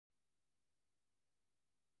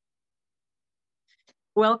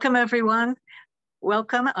Welcome, everyone.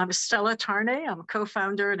 Welcome. I'm Stella Tarnay. I'm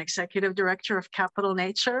co-founder and executive director of Capital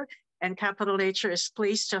Nature, and Capital Nature is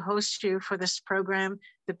pleased to host you for this program,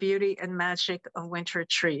 The Beauty and Magic of Winter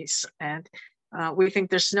Trees. And we think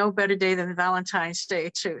there's no better day than Valentine's Day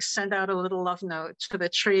to send out a little love note to the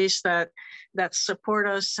trees that support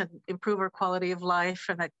us and improve our quality of life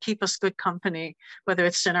and that keep us good company, whether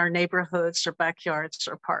it's in our neighborhoods or backyards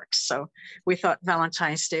or parks. So we thought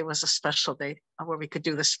Valentine's Day was a special day where we could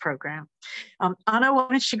do this program. Anna, why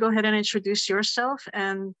don't you go ahead and introduce yourself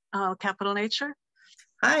and Capital Nature?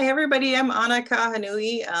 Hi, everybody. I'm Anna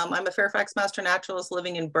Kahanui. I'm a Fairfax Master Naturalist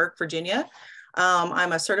living in Burke, Virginia.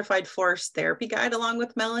 I'm a certified forest therapy guide along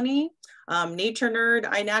with Melanie, nature nerd,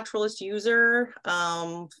 iNaturalist user,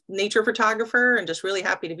 nature photographer, and just really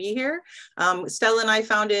happy to be here. Stella and I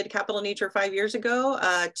founded Capital Nature 5 years ago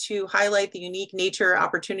to highlight the unique nature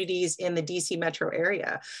opportunities in the DC metro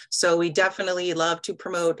area. So we definitely love to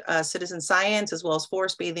promote citizen science as well as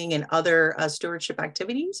forest bathing and other stewardship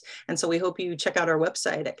activities. And so we hope you check out our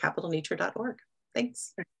website at capitalnature.org.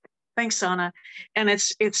 Thanks. Thanks, Anna. And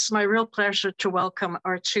it's my real pleasure to welcome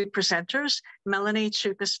our two presenters, Melanie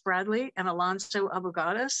Choukas-Bradley and Alonso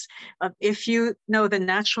Abugattas. If you know the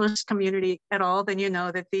naturalist community at all, then you know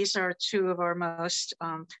that these are two of our most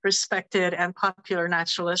respected and popular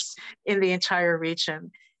naturalists in the entire region.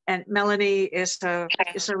 And Melanie is a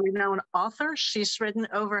renowned author. She's written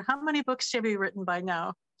over, how many books have you written by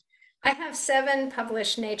now? I have 7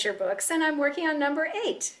 published nature books, and I'm working on number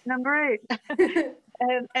 8. Number 8.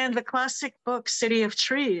 And the classic book, City of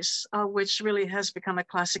Trees, which really has become a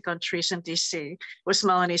classic on trees in DC, was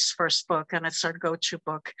Melanie's first book, and it's our go-to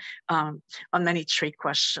book on many tree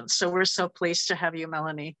questions. So we're so pleased to have you,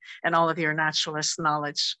 Melanie, and all of your naturalist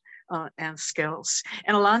knowledge and skills.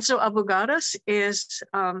 And Alonso Abugattas is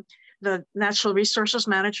the Natural Resources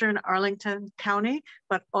Manager in Arlington County,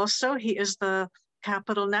 but also he is the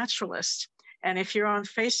Capital Naturalist. And if you're on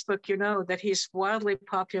Facebook, you know that he's wildly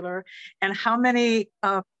popular. And how many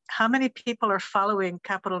people are following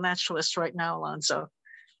Capital Naturalist right now, Alonso?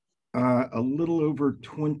 A little over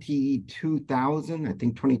 22,000, I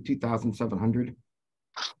think 22,700.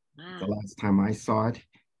 The last time I saw it.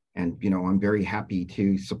 And, you know, I'm very happy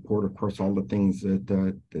to support, of course, all the things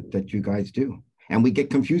that you guys do. And we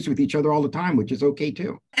get confused with each other all the time, which is okay,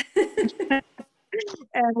 too.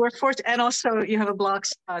 And we're fortunate, and also you have a blog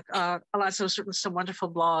spot. Alonso's written some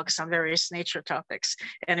wonderful blogs on various nature topics.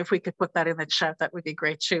 And if we could put that in the chat, that would be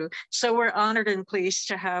great too. So we're honored and pleased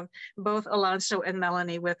to have both Alonso and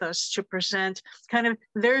Melanie with us to present kind of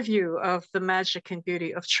their view of the magic and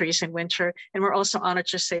beauty of trees in winter. And we're also honored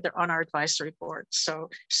to say they're on our advisory board. So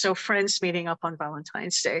friends meeting up on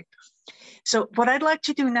Valentine's Day. So what I'd like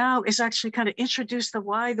to do now is actually kind of introduce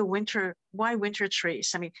why winter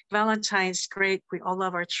trees. I mean, Valentine's, great. We all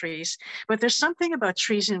love our trees, but there's something about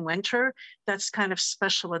trees in winter that's kind of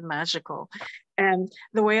special and magical. And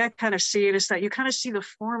the way I kind of see it is that you kind of see the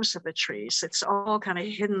forms of the trees. It's all kind of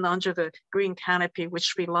hidden under the green canopy,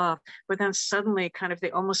 which we love, but then suddenly kind of they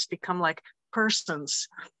almost become like persons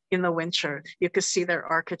in the winter. You could see their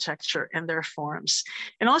architecture and their forms.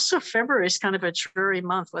 And also February is kind of a dreary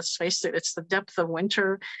month. Let's face it, it's the depth of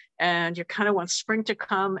winter and you kind of want spring to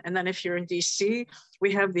come. And then if you're in DC,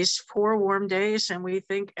 we have these 4 warm days and we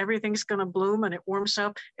think everything's gonna bloom and it warms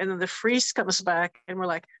up and then the freeze comes back and we're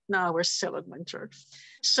like, no, we're still in winter.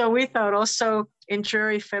 So we thought also in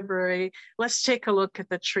dreary February, let's take a look at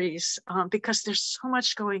the trees because there's so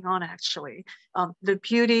much going on actually. The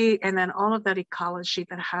beauty and then all of that ecology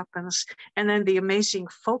that happens and then the amazing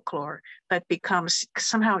folklore that becomes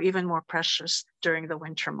somehow even more precious during the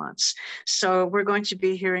winter months. So we're going to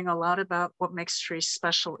be hearing a lot about what makes trees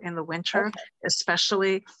special in the winter,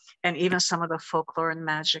 especially, and even some of the folklore and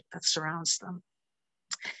magic that surrounds them.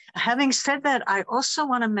 Having said that, I also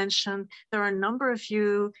want to mention there are a number of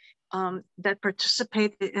you that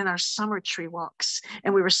participated in our summer tree walks.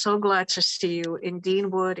 And we were so glad to see you in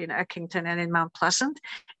Deanwood, in Eckington, and in Mount Pleasant.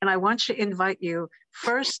 And I want to invite you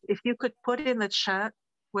first, if you could put in the chat,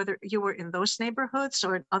 whether you were in those neighborhoods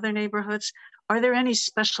or in other neighborhoods, are there any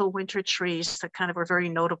special winter trees that kind of are very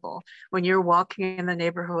notable when you're walking in the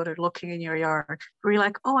neighborhood or looking in your yard, where you're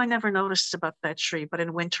like, oh, I never noticed about that tree, but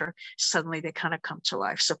in winter, suddenly they kind of come to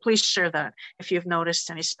life. So please share that if you've noticed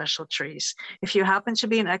any special trees. If you happen to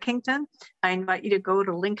be in Eckington, I invite you to go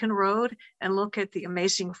to Lincoln Road and look at the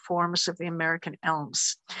amazing forms of the American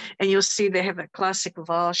elms. And you'll see they have a classic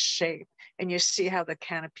vase shape. And you see how the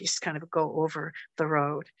canopies kind of go over the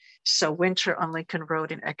road. So winter on Lincoln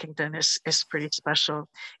Road in Eckington is pretty special.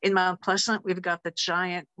 In Mount Pleasant, we've got the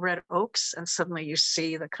giant red oaks, and suddenly you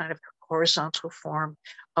see the kind of horizontal form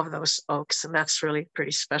of those oaks. And that's really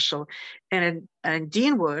pretty special. And in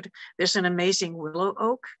Deanwood, there's an amazing willow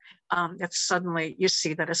oak that suddenly you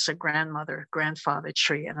see that it's a grandfather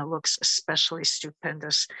tree, and it looks especially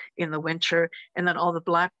stupendous in the winter. And then all the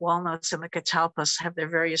black walnuts and the catalpas have their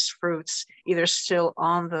various fruits either still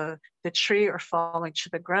on the tree or falling to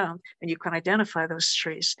the ground. And you can identify those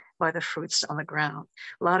trees by the fruits on the ground.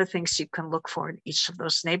 A lot of things you can look for in each of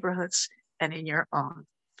those neighborhoods and in your own.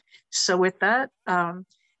 So with that,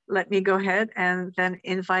 let me go ahead and then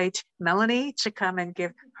invite Melanie to come and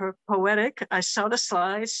give her poetic. I saw the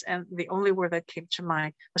slides, and the only word that came to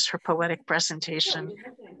mind was her poetic presentation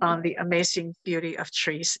on the amazing beauty of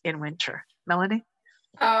trees in winter. Melanie?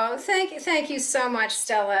 Oh, thank you so much,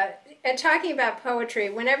 Stella. And talking about poetry,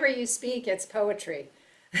 whenever you speak, it's poetry.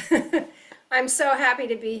 I'm so happy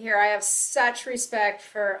to be here. I have such respect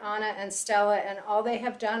for Anna and Stella and all they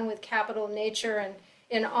have done with capital nature and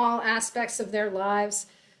in all aspects of their lives,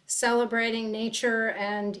 celebrating nature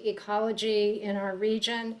and ecology in our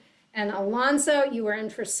region. And Alonso, you are in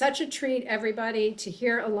for such a treat, everybody, to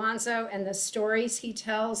hear Alonso and the stories he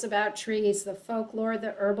tells about trees, the folklore,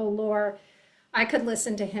 the herbal lore. I could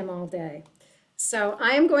listen to him all day. So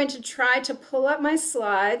I am going to try to pull up my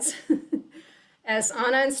slides. As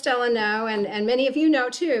Anna and Stella know, and many of you know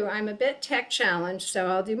too, I'm a bit tech challenged, so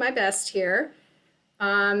I'll do my best here.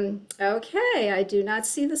 Okay, I do not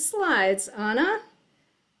see the slides. Anna,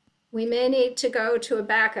 we may need to go to a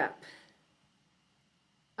backup.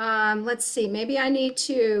 Let's see, maybe I need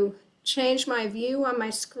to change my view on my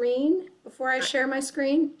screen before I share my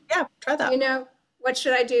screen. Yeah, try that. You know, what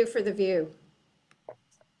should I do for the view?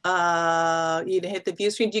 You hit the view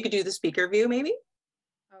screen. You could do the speaker view maybe.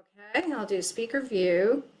 Okay, I'll do speaker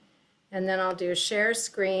view, and then I'll do share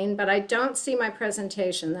screen, but I don't see my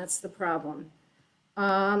presentation. That's the problem.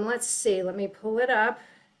 Let's see, let me pull it up.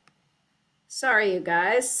 Sorry, you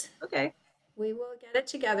guys. Okay. We will get it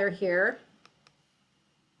together here.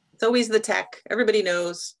 It's always the tech. Everybody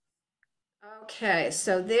knows. Okay,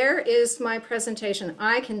 so there is my presentation.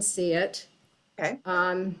 I can see it. Okay.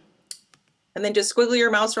 And then just squiggle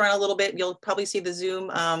your mouse around a little bit. You'll probably see the Zoom.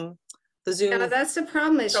 Yeah, that's the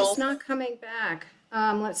problem. It's control. just not coming back.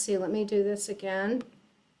 Let's see. Let me do this again.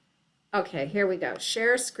 Okay, here we go.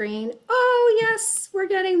 Share screen. Oh, yes, we're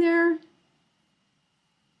getting there.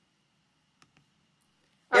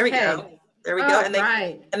 There we Okay. go. There we go. And then,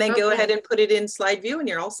 right. and then go ahead and put it in slide view and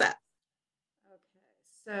you're all set. Okay,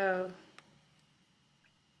 so.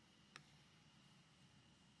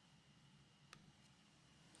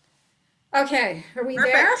 Okay, are we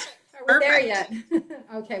Perfect. there? Are we there Perfect. yet?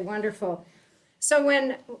 Okay, wonderful.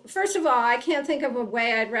 So first of all, I can't think of a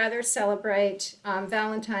way I'd rather celebrate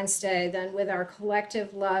Valentine's Day than with our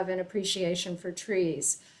collective love and appreciation for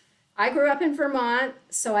trees. I grew up in Vermont,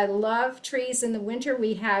 so I love trees in the winter.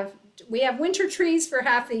 We have winter trees for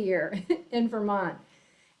half the year in Vermont.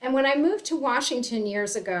 And when I moved to Washington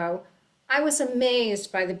years ago, I was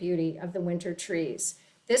amazed by the beauty of the winter trees.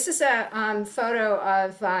 This is a photo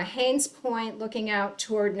of Haines Point looking out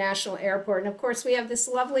toward National Airport. And of course, we have this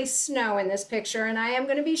lovely snow in this picture. And I am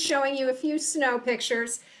going to be showing you a few snow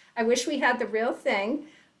pictures. I wish we had the real thing,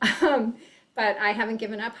 but I haven't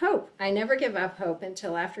given up hope. I never give up hope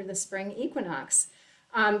until after the spring equinox.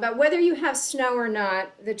 But whether you have snow or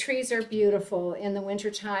not, the trees are beautiful in the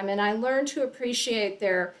wintertime. And I learned to appreciate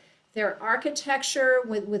their architecture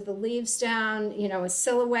with the leaves down, you know, a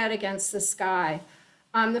silhouette against the sky.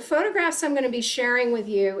 The photographs I'm going to be sharing with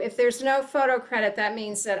you, if there's no photo credit, that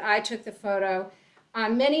means that I took the photo.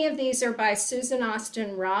 Many of these are by Susan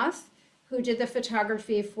Austin Roth, who did the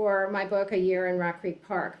photography for my book, A Year in Rock Creek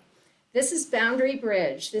Park. This is Boundary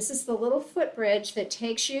Bridge. This is the little footbridge that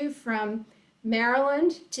takes you from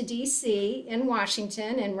Maryland to DC in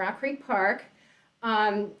Washington in Rock Creek Park.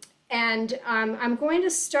 I'm going to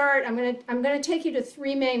start, I'm going to take you to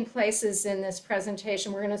three main places in this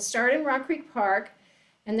presentation. We're going to start in Rock Creek Park,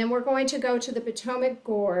 and then we're going to go to the Potomac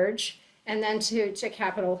Gorge, and then to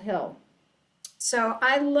Capitol Hill. So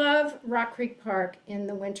I love Rock Creek Park in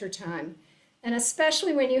the wintertime, and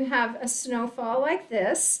especially when you have a snowfall like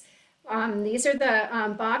this. These are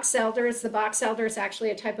the box elders. The box elder is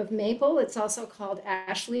actually a type of maple. It's also called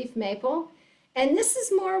ash leaf maple. And this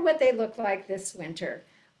is more what they look like this winter.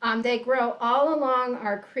 They grow all along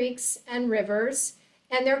our creeks and rivers,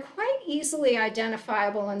 and they're quite easily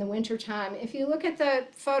identifiable in the wintertime. If you look at the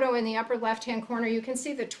photo in the upper left-hand corner, you can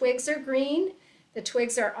see the twigs are green. The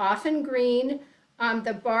twigs are often green.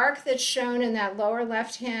 The bark that's shown in that lower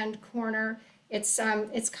left-hand corner, it's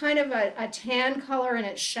kind of a tan color and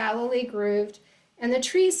it's shallowly grooved. And the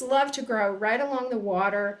trees love to grow right along the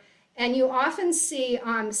water. And you often see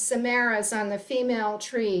samaras on the female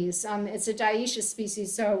trees. It's a dioecious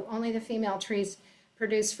species, so only the female trees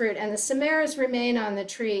produce fruit. And the samaras remain on the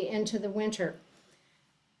tree into the winter.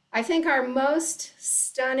 I think our most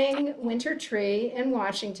stunning winter tree in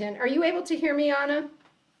Washington. Are you able to hear me, Anna?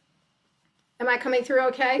 Am I coming through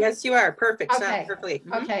okay? Yes, you are. Perfect. Okay. Perfectly.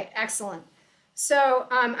 Okay, excellent. So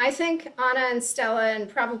I think Anna and Stella and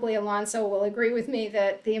probably Alonso will agree with me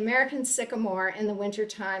that the American sycamore in the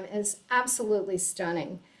wintertime is absolutely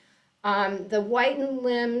stunning. The whitened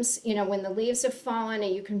limbs, you know, when the leaves have fallen,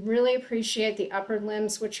 and you can really appreciate the upper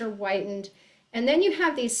limbs, which are whitened. And then you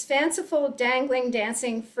have these fanciful, dangling,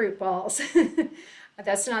 dancing fruit balls.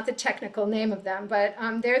 That's not the technical name of them, but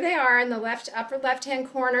there they are in the upper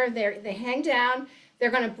left-hand corner. They hang down. They're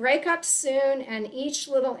going to break up soon, and each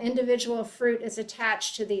little individual fruit is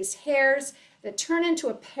attached to these hairs that turn into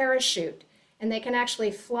a parachute, and they can actually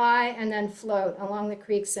fly and then float along the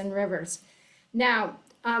creeks and rivers. Now,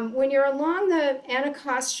 when you're along the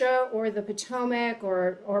Anacostia or the Potomac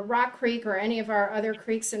or Rock Creek or any of our other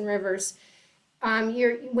creeks and rivers,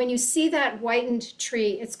 when you see that whitened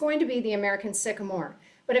tree, it's going to be the American sycamore.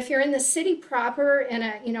 But if you're in the city proper,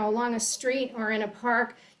 along a street or in a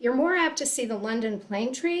park, you're more apt to see the London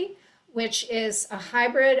plane tree, which is a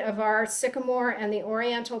hybrid of our sycamore and the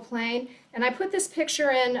oriental plane. And I put this picture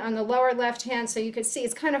in on the lower left hand so you could see.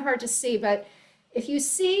 It's kind of hard to see, but if you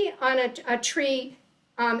see on a tree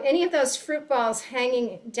any of those fruit balls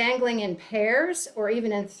dangling in pairs or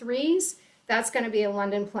even in threes, that's going to be a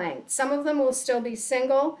London plane. Some of them will still be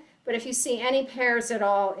single, but if you see any pairs at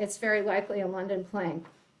all, it's very likely a London plane.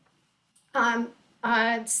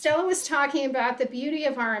 Stella was talking about the beauty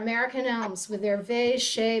of our American elms with their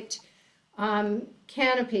vase-shaped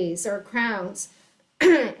canopies or crowns.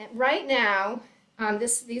 Right now,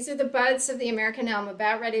 these are the buds of the American elm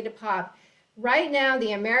about ready to pop. Right now,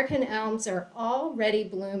 the American elms are already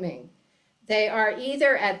blooming. They are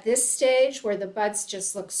either at this stage where the buds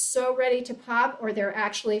just look so ready to pop, or they're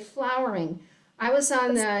actually flowering. I was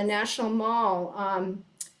on the National Mall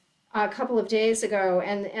a couple of days ago,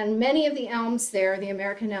 and many of the elms there, the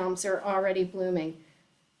American elms, are already blooming.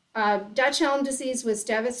 Dutch elm disease was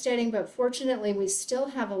devastating, but fortunately we still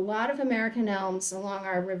have a lot of American elms along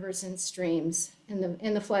our rivers and streams in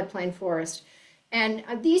the floodplain forest. And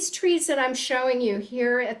these trees that I'm showing you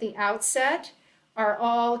here at the outset are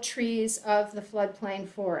all trees of the floodplain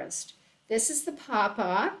forest. This is the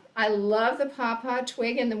pawpaw. I love the pawpaw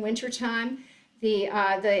twig in the wintertime.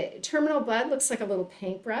 The terminal bud looks like a little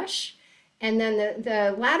paintbrush, and then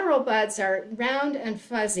the lateral buds are round and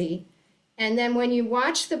fuzzy. And then when you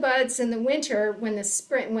watch the buds in the winter, when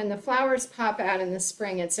the flowers pop out in the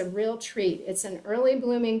spring, it's a real treat. It's an early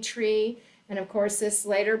blooming tree, and of course this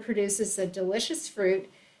later produces a delicious fruit.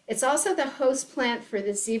 It's also the host plant for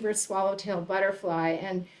the zebra swallowtail butterfly,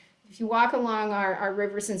 and if you walk along our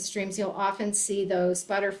rivers and streams, you'll often see those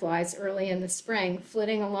butterflies early in the spring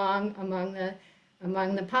flitting along among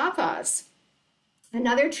the pawpaws.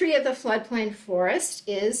 Another tree of the floodplain forest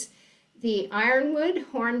is the ironwood,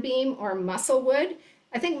 hornbeam, or musclewood.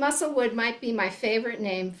 I think musclewood might be my favorite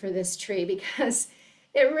name for this tree because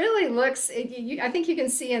it really looks, I think you can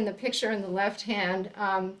see in the picture in the left hand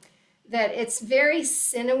that it's very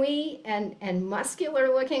sinewy and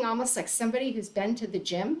muscular looking, almost like somebody who's been to the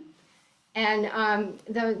gym. And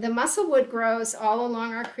the musclewood grows all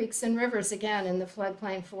along our creeks and rivers, again, in the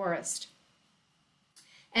floodplain forest.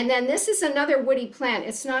 And then this is another woody plant.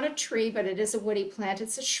 It's not a tree, but it is a woody plant.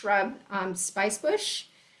 It's a shrub, spicebush.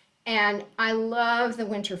 And I love the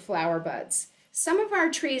winter flower buds. Some of our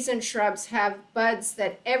trees and shrubs have buds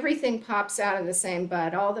that everything pops out of the same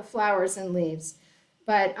bud, all the flowers and leaves.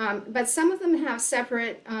 But some of them have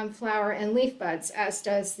separate flower and leaf buds, as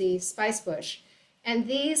does the spicebush. And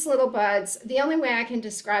these little buds, the only way I can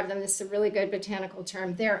describe them, this is a really good botanical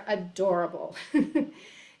term, they're adorable.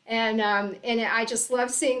 And I just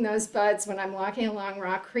love seeing those buds when I'm walking along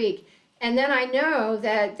Rock Creek. And then I know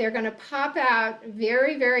that they're going to pop out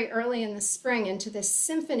very, very early in the spring into this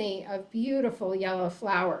symphony of beautiful yellow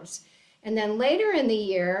flowers. And then later in the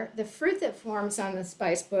year, the fruit that forms on the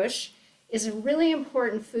spicebush is a really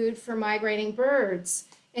important food for migrating birds,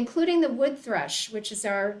 including the wood thrush, which is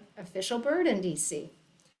our official bird in DC.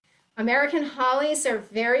 American hollies are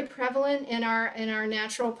very prevalent in our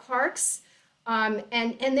natural parks. And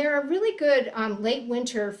they're a really good late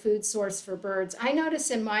winter food source for birds. I notice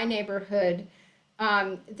in my neighborhood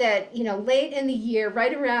that, late in the year,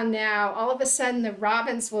 right around now, all of a sudden the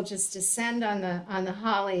robins will just descend on the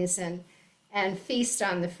hollies and feast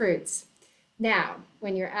on the fruits. Now,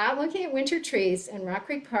 when you're out looking at winter trees in Rock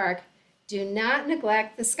Creek Park, do not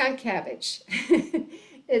neglect the skunk cabbage.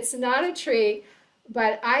 It's not a tree,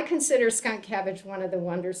 but I consider skunk cabbage one of the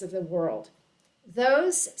wonders of the world.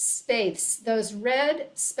 Those spathes, those red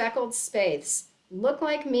speckled spathes, look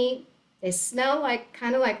like meat. They smell like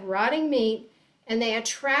kind of like rotting meat, and they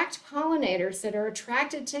attract pollinators that are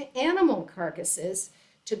attracted to animal carcasses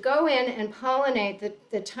to go in and pollinate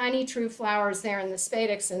the tiny true flowers there in the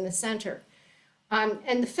spadix in the center.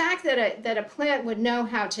 And the fact that a plant would know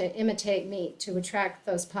how to imitate meat to attract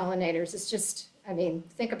those pollinators is just, I mean,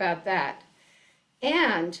 think about that.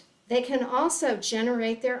 And they can also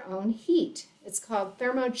generate their own heat. It's called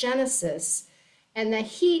thermogenesis. And the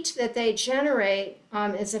heat that they generate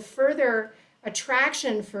is a further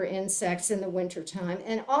attraction for insects in the wintertime.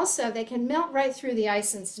 And also they can melt right through the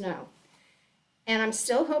ice and snow. And I'm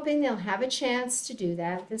still hoping they'll have a chance to do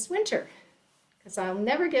that this winter, because I'll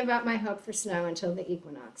never give up my hope for snow until the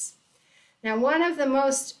equinox. Now, one of the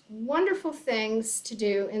most wonderful things to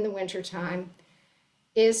do in the wintertime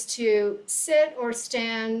is to sit or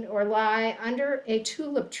stand or lie under a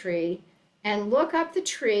tulip tree and look up the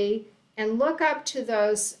tree and look up to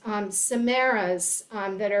those samaras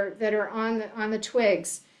that are on the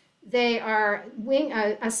twigs. They are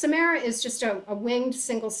a samara is just a winged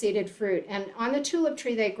single-seeded fruit, and on the tulip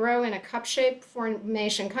tree they grow in a cup-shaped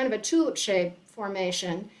formation, kind of a tulip-shaped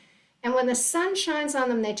formation. And when the sun shines on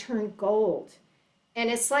them, they turn gold,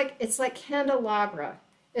 and it's like candelabra.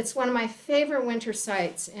 It's one of my favorite winter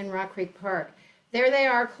sights in Rock Creek Park. There they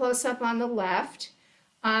are, close up on the left,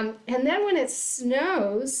 and then when it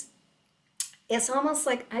snows, it's almost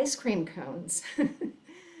like ice cream cones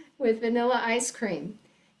with vanilla ice cream.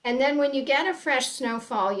 And then when you get a fresh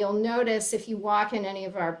snowfall, you'll notice if you walk in any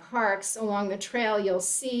of our parks along the trail, you'll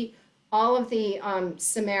see all of the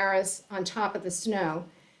samaras on top of the snow.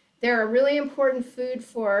 They're a really important food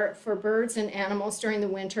for birds and animals during the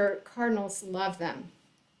winter. Cardinals love them.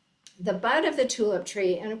 The bud of the tulip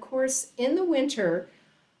tree, and of course in the winter,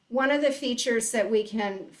 one of the features that we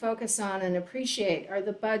can focus on and appreciate are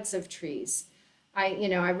the buds of trees. I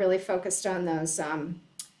really focused on those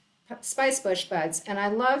spice bush buds, and I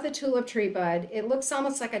love the tulip tree bud. It looks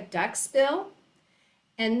almost like a duck's bill,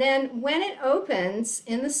 and then when it opens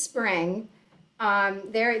in the spring,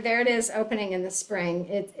 there it is opening in the spring.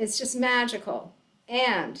 It's just magical.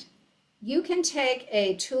 And you can take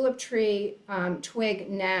a tulip tree twig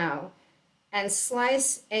now and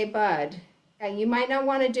slice a bud. You might not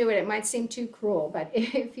want to do it. It might seem too cruel, but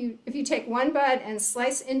if you take one bud and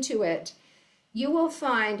slice into it, you will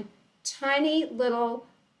find tiny little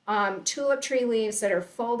tulip tree leaves that are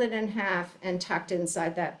folded in half and tucked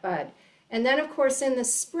inside that bud. And then, of course, in the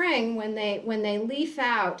spring, when they leaf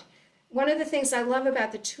out, one of the things I love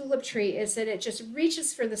about the tulip tree is that it just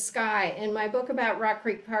reaches for the sky. In my book about Rock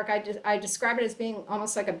Creek Park, I describe it as being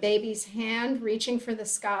almost like a baby's hand reaching for the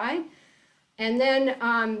sky. And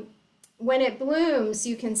then when it blooms,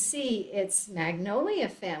 you can see its magnolia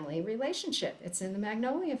family relationship. It's in the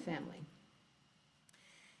magnolia family.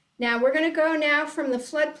 Now we're going to go now from the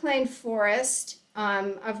floodplain forest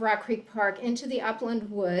of Rock Creek Park into the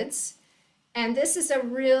upland woods. And this is a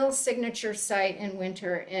real signature site in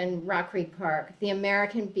winter in Rock Creek Park, the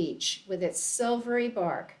American beech with its silvery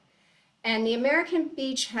bark. And the American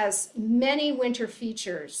beech has many winter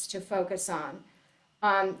features to focus on.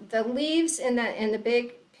 The leaves in the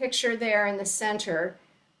big picture there in the center,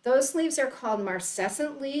 those leaves are called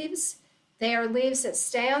marcescent leaves. They are leaves that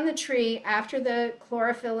stay on the tree after the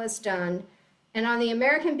chlorophyll is done. And on the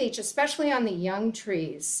American beech, especially on the young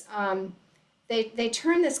trees, they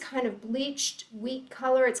turn this kind of bleached wheat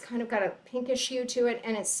color. It's kind of got a pinkish hue to it,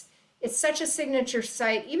 and it's such a signature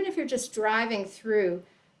site. Even if you're just driving through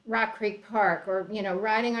Rock Creek Park or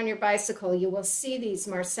riding on your bicycle, you will see these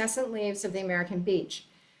marcescent leaves of the American beech.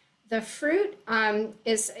 The fruit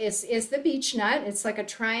is the beech nut. It's like a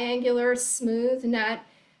triangular, smooth nut.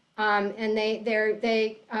 And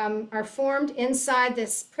they are formed inside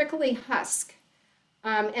this prickly husk.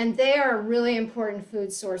 And they are a really important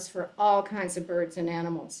food source for all kinds of birds and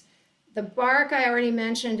animals. The bark I already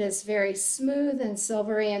mentioned is very smooth and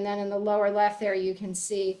silvery, and then in the lower left there you can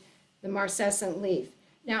see the marcescent leaf.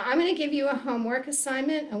 Now I'm going to give you a homework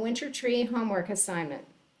assignment, a winter tree homework assignment.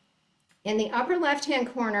 In the upper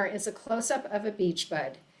left-hand corner is a close-up of a beech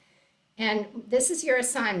bud. And this is your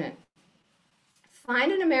assignment.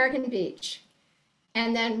 Find an American beech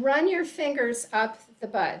and then run your fingers up the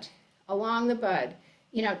bud, along the bud.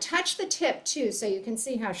 Touch the tip too so you can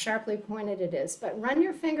see how sharply pointed it is, but run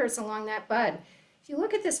your fingers along that bud. If you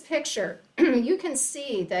look at this picture, you can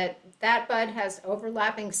see that that bud has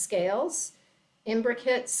overlapping scales,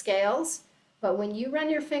 imbricate scales, but when you run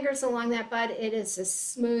your fingers along that bud, it is as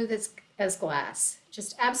smooth as glass,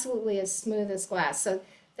 just absolutely as smooth as glass. So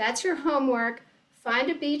That's your homework. Find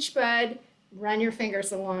a beech bud, run your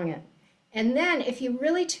fingers along it. And then if you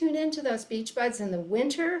really tune into those beech buds in the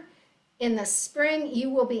winter, in the spring, you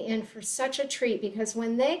will be in for such a treat, because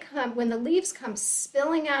when the leaves come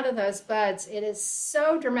spilling out of those buds, it is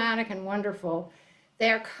so dramatic and wonderful. They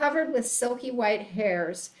are covered with silky white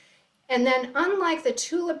hairs. And then unlike the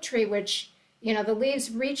tulip tree, which, the leaves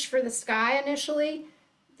reach for the sky initially,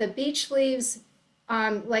 the beech leaves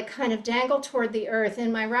like kind of dangle toward the earth.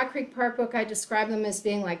 In my Rock Creek Park book, I describe them as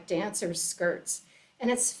being like dancer's skirts. And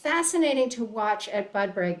it's fascinating to watch at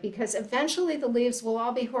bud break, because eventually the leaves will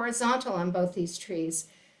all be horizontal on both these trees,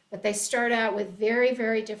 but they start out with very,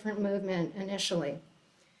 very different movement initially.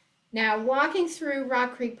 Now, walking through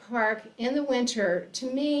Rock Creek Park in the winter, to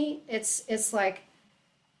me, it's like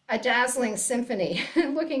a dazzling symphony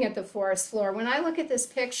looking at the forest floor. When I look at this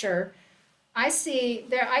picture, I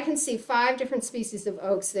can see 5 different species of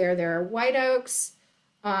oaks there. There are white oaks,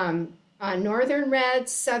 northern red,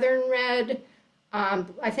 southern red,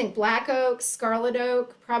 I think black oak, scarlet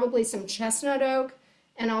oak, probably some chestnut oak,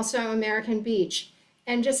 and also American beech.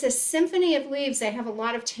 And just a symphony of leaves. They have a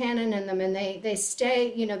lot of tannin in them, and they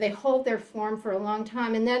stay, they hold their form for a long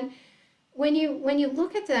time. And then when you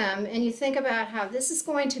look at them and you think about how this is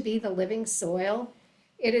going to be the living soil,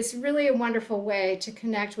 it is really a wonderful way to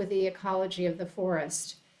connect with the ecology of the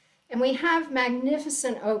forest. And we have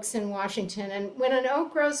magnificent oaks in Washington. And when an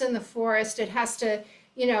oak grows in the forest, it has to,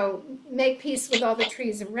 make peace with all the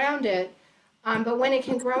trees around it. But when it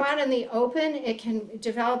can grow out in the open, it can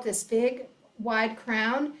develop this big, wide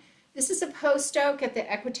crown. This is a post oak at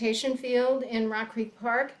the equitation field in Rock Creek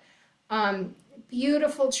Park.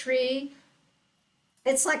 Beautiful tree.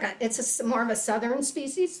 It's more of a southern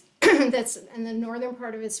species that's in the northern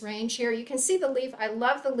part of its range here. You can see the leaf. I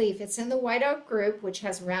love the leaf. It's in the white oak group, which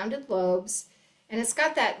has rounded lobes, and it's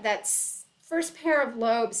got that first pair of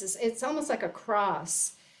lobes. It's almost like a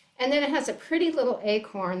cross, and then it has a pretty little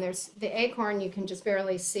acorn. There's the acorn you can just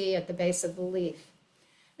barely see at the base of the leaf.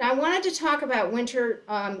 Now, I wanted to talk about winter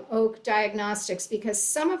oak diagnostics, because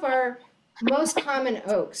some of our most common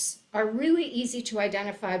oaks are really easy to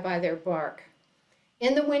identify by their bark.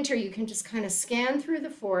 In the winter, you can just kind of scan through the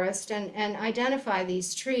forest and identify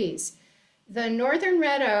these trees. The northern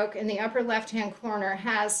red oak in the upper left-hand corner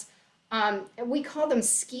has, we call them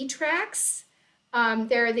ski tracks.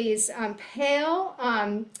 There are these pale,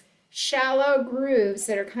 shallow grooves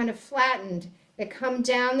that are kind of flattened that come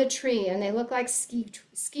down the tree, and they look like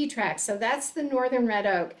ski tracks. So that's the northern red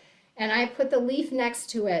oak. And I put the leaf next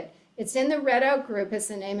to it. It's in the red oak group, as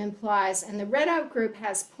the name implies, and the red oak group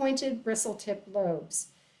has pointed bristle-tipped lobes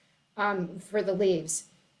for the leaves.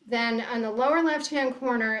 Then on the lower left-hand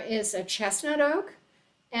corner is a chestnut oak,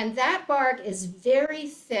 and that bark is very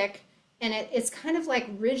thick, and it's kind of like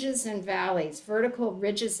ridges and valleys, vertical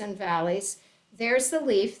ridges and valleys. There's the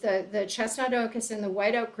leaf. The chestnut oak is in the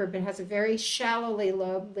white oak group. It has a very shallowly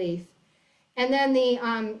lobed leaf. And then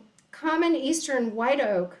the common eastern white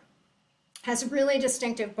oak has really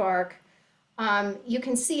distinctive bark. You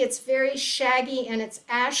can see it's very shaggy, and it's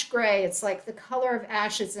ash gray. It's like the color of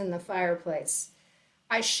ashes in the fireplace.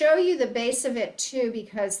 I show you the base of it too,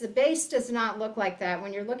 because the base does not look like that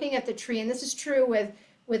when you're looking at the tree. And this is true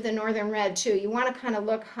with the northern red too. You want to kind of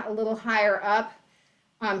look a little higher up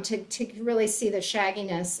to really see the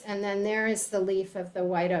shagginess. And then there is the leaf of the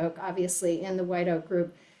white oak, obviously in the white oak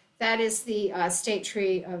group. That is the state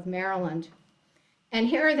tree of Maryland. And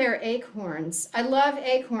here are their acorns. I love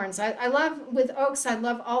acorns. I love, with oaks, I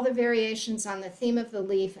love all the variations on the theme of the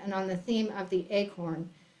leaf and on the theme of the acorn.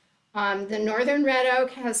 The northern red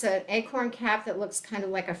oak has an acorn cap that looks kind of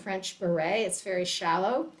like a French beret. It's very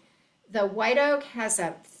shallow. The white oak has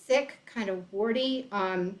a thick, kind of warty,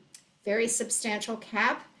 very substantial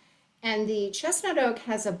cap. And the chestnut oak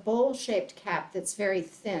has a bowl-shaped cap that's very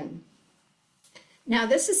thin. Now,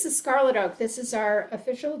 this is the scarlet oak. This is our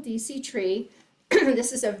official DC tree.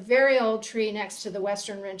 This is a very old tree next to the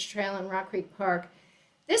Western Ridge Trail in Rock Creek Park.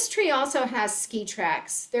 This tree also has ski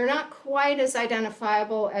tracks. They're not quite as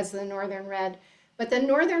identifiable as the northern red, but the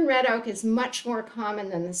northern red oak is much more common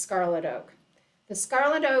than the scarlet oak. The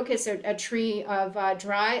scarlet oak is a tree of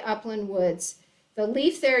dry upland woods. The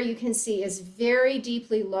leaf there you can see is very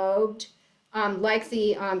deeply lobed, like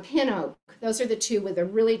the pin oak. Those are the two with the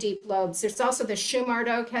really deep lobes. There's also the Shumard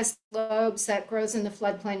oak has lobes that grows in the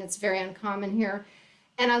floodplain. It's very uncommon here.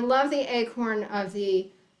 And I love the acorn of the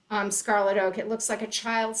scarlet oak. It looks like a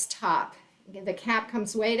child's top. The cap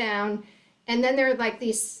comes way down, and then there are like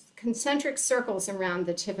these concentric circles around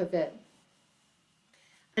the tip of it.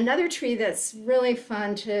 Another tree that's really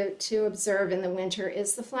fun to observe in the winter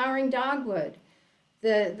is the flowering dogwood.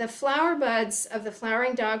 The flower buds of the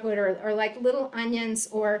flowering dogwood are like little onions,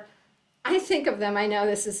 or I think of them, I know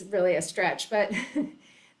this is really a stretch, but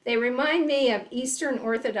they remind me of Eastern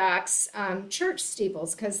Orthodox church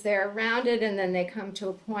steeples because they're rounded and then they come to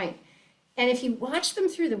a point. And if you watch them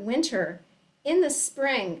through the winter, in the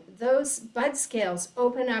spring, those bud scales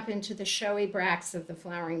open up into the showy bracts of the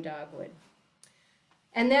flowering dogwood.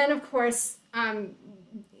 And then, of course,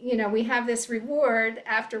 you know, we have this reward.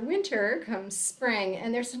 After winter comes spring,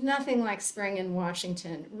 and there's nothing like spring in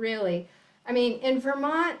Washington, really. I mean, in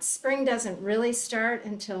Vermont, spring doesn't really start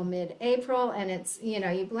until mid-April, and it's, you know,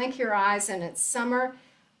 you blink your eyes and it's summer.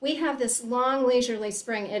 We have this long, leisurely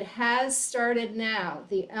spring. It has started now.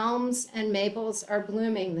 The elms and maples are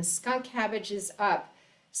blooming. The skunk cabbage is up.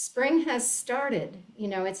 Spring has started. You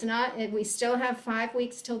know, it's not, we still have 5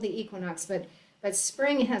 weeks till the equinox, but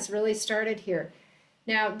spring has really started here.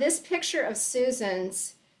 Now, this picture of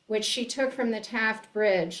Susan's, which she took from the Taft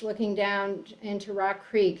Bridge, looking down into Rock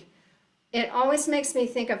Creek, it always makes me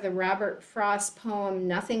think of the Robert Frost poem,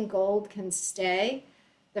 Nothing Gold Can Stay.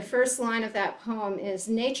 The first line of that poem is,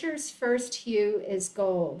 nature's first hue is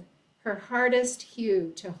gold, her hardest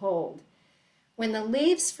hue to hold. When the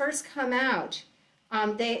leaves first come out,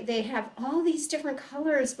 they have all these different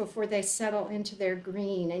colors before they settle into their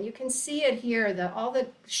green. And you can see it here, all the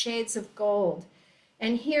shades of gold.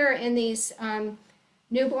 And here in these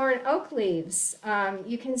newborn oak leaves,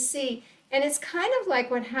 you can see, and it's kind of like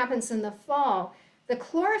what happens in the fall. The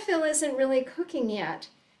chlorophyll isn't really cooking yet,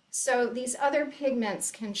 so these other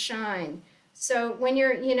pigments can shine. So when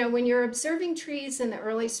you're observing trees in the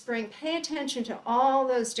early spring, pay attention to all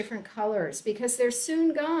those different colors because they're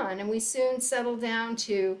soon gone and we soon settle down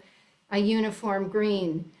to a uniform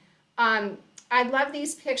green. I love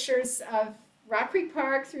these pictures of Rock Creek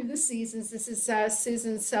Park through the seasons. This is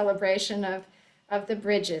Susan's celebration of the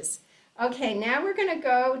bridges. Okay, now we're going to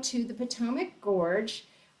go to the Potomac Gorge.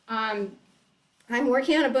 I'm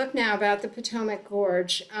working on a book now about the Potomac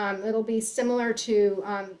Gorge. It'll be similar to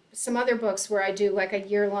some other books where I do like a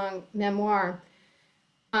year-long memoir.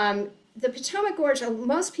 The Potomac Gorge,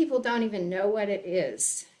 most people don't even know what it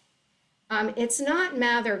is. It's not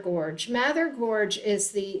Mather Gorge. Mather Gorge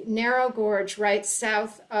is the narrow gorge right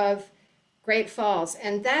south of Great Falls,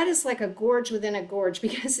 and that is like a gorge within a gorge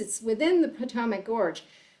because it's within the Potomac Gorge.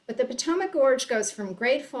 But the Potomac Gorge goes from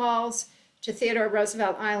Great Falls to Theodore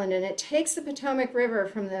Roosevelt Island, and it takes the Potomac River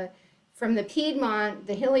from the Piedmont,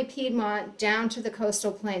 the hilly Piedmont, down to the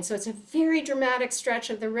coastal plain. So it's a very dramatic stretch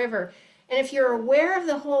of the river. And if you're aware of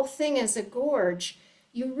the whole thing as a gorge,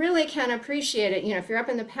 you really can appreciate it. You know, if you're up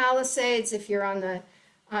in the Palisades, if you're on the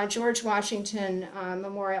George Washington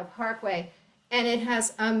Memorial Parkway, and it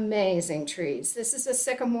has amazing trees. This is a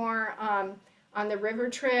sycamore on the river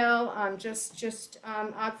trail, just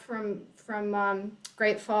up from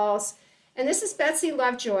Great Falls. And this is Betsy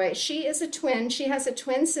Lovejoy. She is a twin. She has a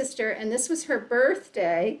twin sister, and this was her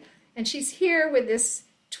birthday. And she's here with this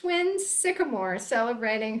twin sycamore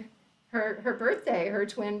celebrating her birthday, her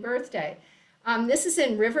twin birthday. This is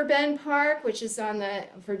in Riverbend Park, which is on the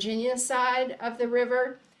Virginia side of the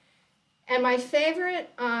river. And my favorite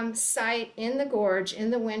site in the gorge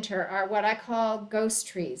in the winter are what I call ghost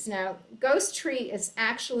trees. Now, ghost tree is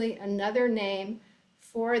actually another name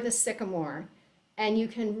for the sycamore, and you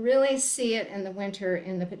can really see it in the winter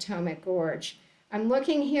in the Potomac Gorge. I'm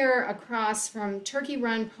looking here across from Turkey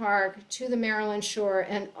Run Park to the Maryland shore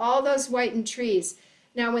and all those whitened trees.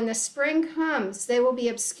 Now, when the spring comes, they will be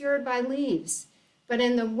obscured by leaves, but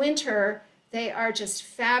in the winter, they are just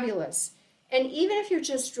fabulous. And even if you're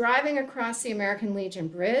just driving across the American Legion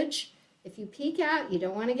Bridge, if you peek out, you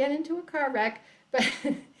don't want to get into a car wreck, but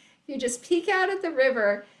if you just peek out at the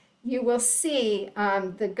river, you will see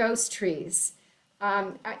the ghost trees.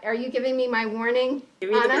 Are you giving me my warning,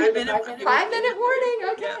 Anna? 5-minute warning?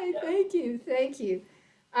 Okay, yeah. Thank you.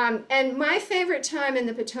 And my favorite time in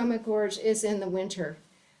the Potomac Gorge is in the winter.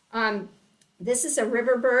 This is a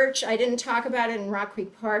river birch. I didn't talk about it in Rock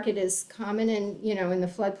Creek Park. It is common in the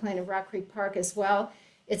floodplain of Rock Creek Park as well.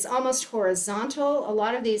 It's almost horizontal. A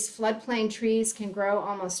lot of these floodplain trees can grow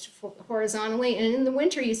almost horizontally. And in the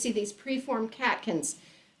winter, you see these preformed catkins.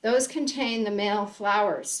 Those contain the male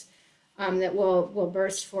flowers that will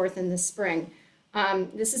burst forth in the spring.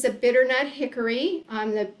 This is a bitternut hickory.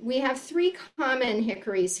 We have 3 common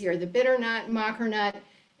hickories here, the bitternut, mockernut,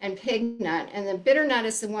 and pignut. And the bitternut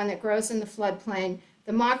is the one that grows in the floodplain.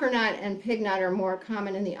 The mockernut and pignut are more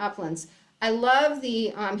common in the uplands. I love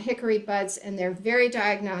the hickory buds, and they're very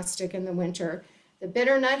diagnostic in the winter. The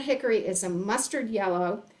bitternut hickory is a mustard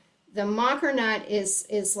yellow. The mockernut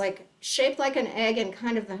is like shaped like an egg and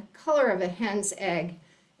kind of the color of a hen's egg.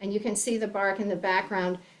 and you can see the bark in the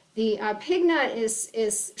background. The pig nut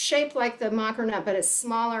is shaped like the mocker nut, but it's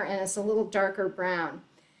smaller and it's a little darker brown.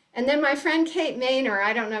 And then my friend Kate Maynor,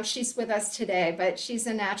 I don't know if she's with us today, but she's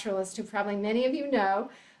a naturalist who probably many of you know.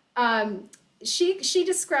 She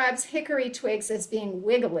describes hickory twigs as being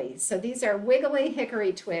wiggly. So these are wiggly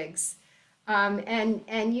hickory twigs.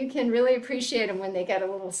 And you can really appreciate them when they get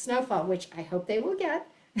a little snowfall, which I hope they will get.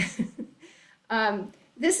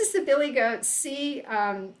 This is the Billy Goat Sea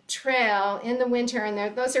Trail in the winter,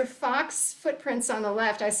 and those are fox footprints on the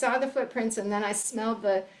left. I saw the footprints, and then I smelled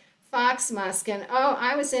the fox musk, and oh,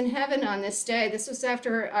 I was in heaven on this day. This was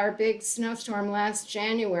after our big snowstorm last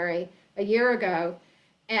January, a year ago.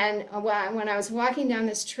 And when I was walking down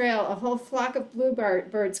this trail, a whole flock of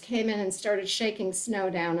bluebirds came in and started shaking snow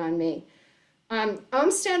down on me.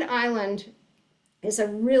 Olmsted Island is a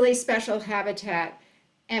really special habitat.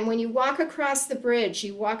 And when you walk across the bridge,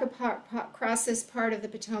 you walk across this part of the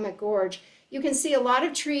Potomac Gorge, you can see a lot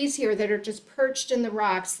of trees here that are just perched in the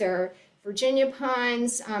rocks. There are Virginia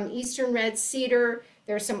pines, eastern red cedar.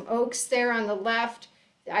 There are some oaks there on the left.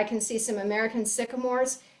 I can see some American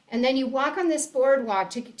sycamores. And then you walk on this boardwalk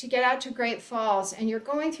to get out to Great Falls, and you're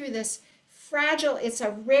going through this fragile, it's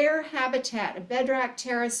a rare habitat, a bedrock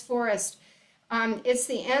terrace forest. It's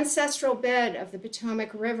the ancestral bed of the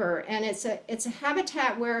Potomac River, and it's a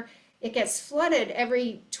habitat where it gets flooded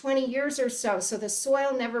every 20 years or so, so the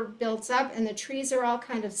soil never builds up, and the trees are all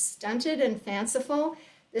kind of stunted and fanciful.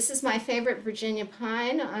 This is my favorite Virginia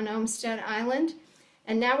pine on Olmsted Island.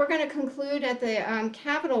 And now we're going to conclude at the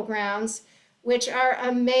Capitol grounds, which are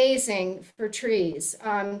amazing for trees.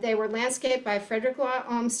 They were landscaped by Frederick Law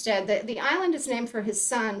Olmsted. The island is named for his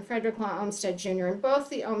son, Frederick Law Olmsted Jr., and both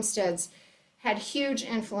the Olmsteds had huge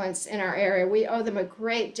influence in our area. We owe them a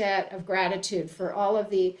great debt of gratitude for all of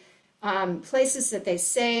the places that they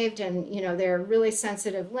saved, and their really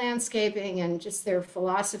sensitive landscaping and just their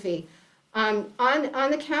philosophy. On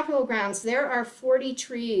the Capitol grounds, there are 40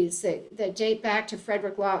 trees that date back to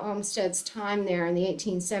Frederick Law Olmsted's time there in the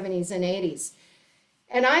 1870s and 80s.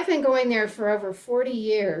 And I've been going there for over 40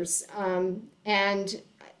 years. And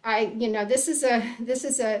this is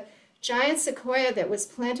a giant sequoia that was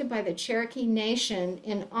planted by the Cherokee Nation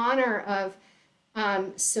in honor of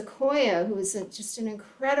Sequoia, who was just an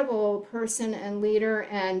incredible person and leader.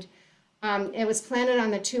 And it was planted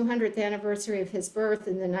on the 200th anniversary of his birth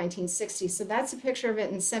in the 1960s. So that's a picture of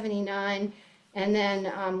it in '79, and then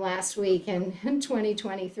last week in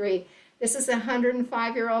 2023. This is a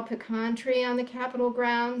 105-year-old pecan tree on the Capitol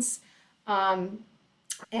grounds, and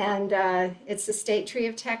it's the state tree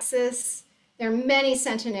of Texas. There are many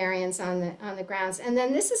centenarians on the grounds. And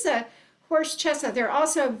then this is a horse chestnut. There are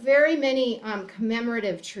also very many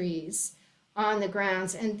commemorative trees on the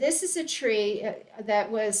grounds. And this is a tree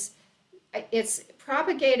it's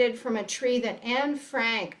propagated from a tree that Anne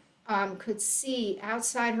Frank could see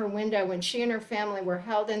outside her window when she and her family were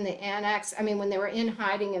held in the annex. I mean, when they were in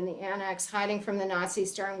hiding in the annex, hiding from the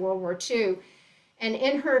Nazis during World War II. And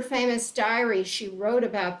in her famous diary, she wrote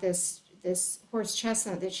about this horse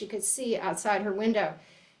chestnut that she could see outside her window.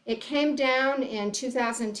 It came down in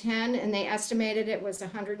 2010, and they estimated it was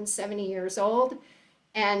 170 years old.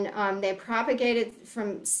 And they propagated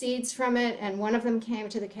from seeds from it, and one of them came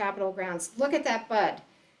to the Capitol grounds. Look at that bud.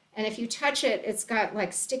 And if you touch it, it's got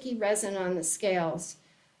like sticky resin on the scales.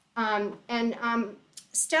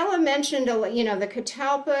 Stella mentioned, the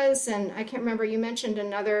catalpas, and I can't remember, you mentioned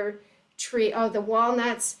another tree, the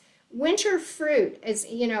walnuts. Winter fruit is,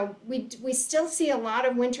 we still see a lot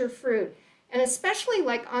of winter fruit, and especially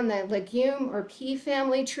like on the legume or pea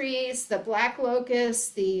family trees, the black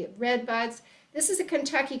locust, the red buds. This is a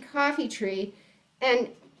Kentucky coffee tree, and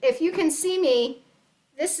if you can see me,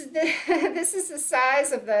 this is the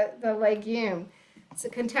size of the legume. It's a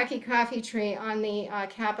Kentucky coffee tree on the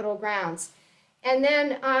Capitol grounds. And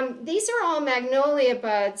then these are all magnolia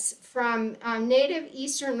buds from native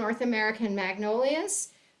Eastern North American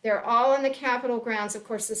magnolias. They're all on the Capitol grounds. Of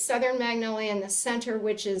course, the southern magnolia in the center,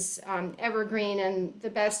 which is evergreen and the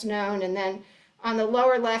best known. And then on the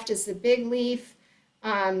lower left is the big leaf.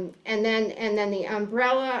 And then the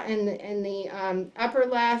umbrella in the upper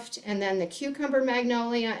left, and then the cucumber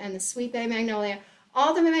magnolia and the sweet bay magnolia.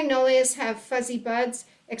 All the magnolias have fuzzy buds,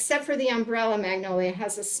 except for the umbrella magnolia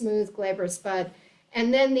has a smooth glabrous bud.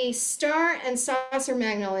 And then the star and saucer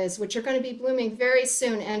magnolias, which are going to be blooming very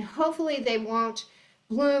soon, and hopefully they won't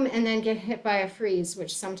bloom and then get hit by a freeze,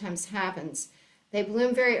 which sometimes happens. They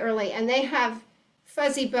bloom very early, and they have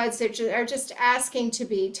fuzzy buds that are just asking to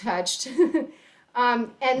be touched.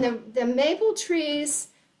 And the maple trees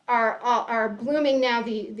are blooming now.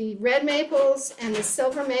 The red maples and the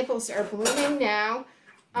silver maples are blooming now.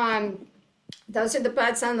 Those are the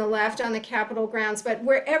buds on the left on the Capitol grounds. But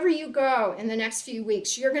wherever you go in the next few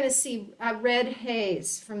weeks, you're going to see red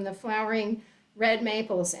haze from the flowering red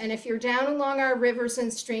maples. And if you're down along our rivers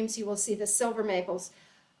and streams, you will see the silver maples.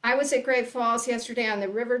 I was at Great Falls yesterday on the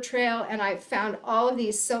river trail, and I found all of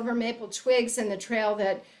these silver maple twigs in the trail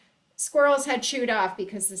that squirrels had chewed off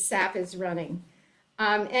because the sap is running.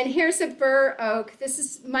 And here's a bur oak.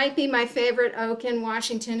 Might be my favorite oak in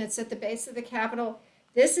Washington. It's at the base of the Capitol.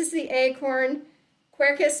 This is the acorn.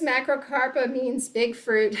 Quercus macrocarpa means big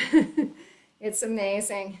fruit. It's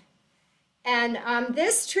amazing. And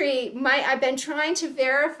this tree, I've been trying to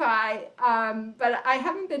verify, but I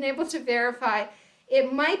haven't been able to verify.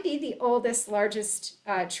 It might be the oldest, largest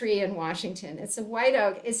tree in Washington. It's a white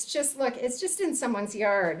oak. It's just in someone's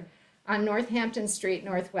yard on Northampton Street,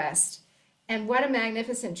 Northwest. And what a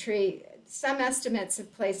magnificent tree. Some estimates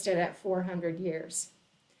have placed it at 400 years.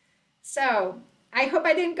 So I hope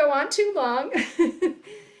I didn't go on too long.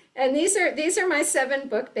 And these are my 7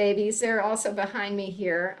 book babies. They're also behind me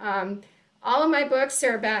here. All of my books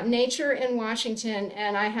are about nature in Washington,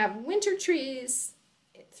 and I have winter trees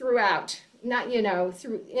throughout. Not,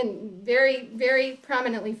 very, very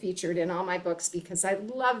prominently featured in all my books because I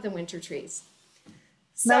love the winter trees.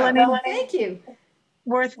 So, Melanie, thank you.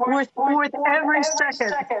 Worth every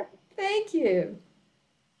second. Thank you.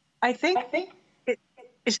 I think,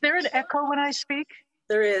 is there an echo when I speak?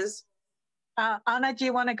 There is. Anna, do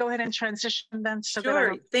you want to go ahead and transition then?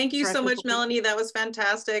 Sure. Thank you so much, Melanie. That was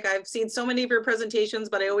fantastic. I've seen so many of your presentations,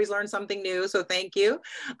 but I always learn something new. So thank you.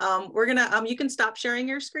 We're gonna, you can stop sharing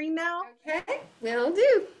your screen now. Okay, will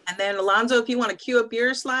do. And then Alonso, if you want to queue up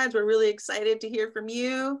your slides, we're really excited to hear from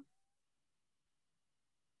you.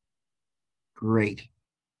 Great.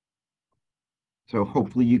 So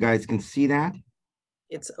hopefully you guys can see that.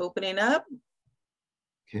 It's opening up.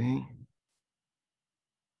 Okay.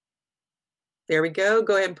 There we go.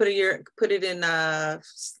 Go ahead and put it in, there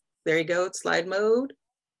you go, slide mode.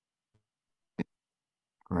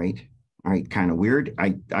 Right. All right, kind of weird.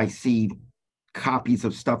 I see copies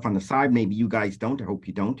of stuff on the side. Maybe you guys don't. I hope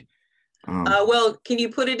you don't. Well, can you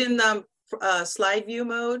put it in the slide view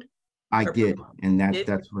mode? I did, and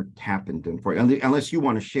that's what happened. Unless you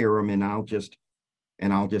want to share them, and I'll just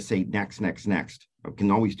say next. I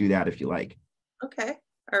can always do that if you like. Okay.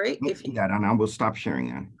 All right. If you do that, and I will stop sharing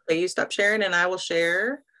that. Okay, you stop sharing, and I will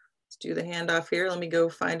share. Let's do the handoff here. Let me go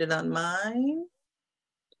find it on mine.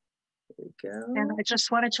 There we go. And I just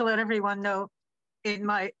wanted to let everyone know, in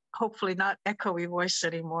my hopefully not echoey voice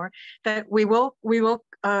anymore, that we will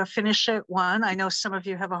finish at 1. I know some of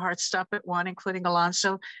you have a hard stop at 1, including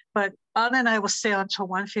Alonso, but Anna and I will stay on until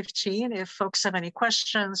 1:15 if folks have any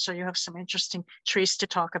questions or you have some interesting trees to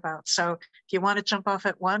talk about. So if you want to jump off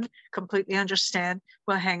at 1, completely understand.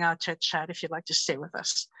 We'll hang out to chat if you'd like to stay with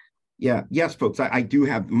us. Yeah, yes, folks, I do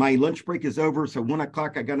have, my lunch break is over, so 1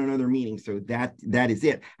 o'clock, I got another meeting, so that is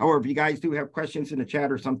it. However, if you guys do have questions in the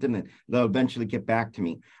chat or something, they'll eventually get back to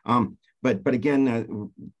me. But again,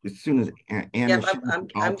 as soon as Anna,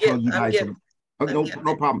 I'll tell you guys.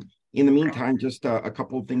 No problem. In the meantime, just a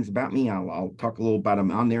couple of things about me. I'll talk a little about them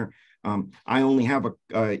on there. I only have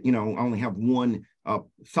one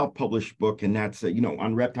self-published book, and that's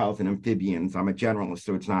on reptiles and amphibians. I'm a generalist,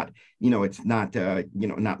 so it's not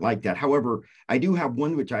not like that. However, I do have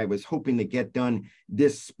one which I was hoping to get done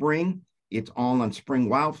this spring. It's all on spring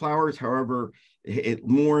wildflowers. However,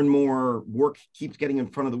 more and more work keeps getting in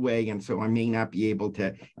front of the way, and so I may not be able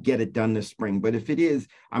to get it done this spring. But if it is,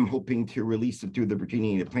 I'm hoping to release it through the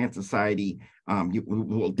Virginia Native Plant Society.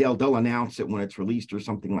 They'll announce it when it's released or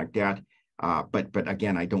something like that. But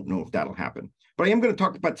again, I don't know if that'll happen. But I am going to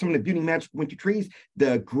talk about some of the beauty magic winter trees.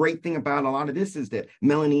 The great thing about a lot of this is that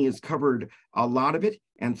Melanie has covered a lot of it,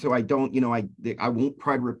 and so I don't, I won't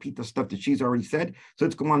try to repeat the stuff that she's already said. So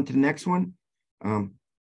let's go on to the next one.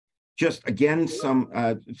 Just again, some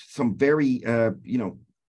very, I'm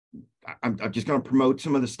just going to promote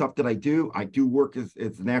some of the stuff that I do. I do work as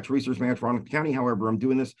the natural resource manager for Arlington County. However, I'm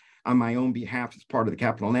doing this on my own behalf as part of the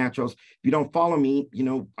Capitol Naturals. If you don't follow me,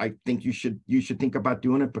 I think you should think about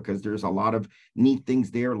doing it, because there's a lot of neat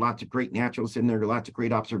things there, lots of great naturalists in there, lots of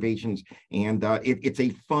great observations, and it's a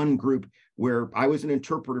fun group where I was an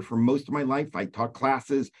interpreter for most of my life. I taught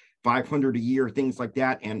classes, 500 a year, things like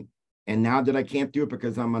that, and now that I can't do it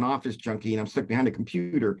because I'm an office junkie and I'm stuck behind a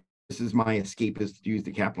computer, this is my escape, is to use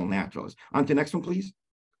the Capitol Naturalist. On to the next one, please.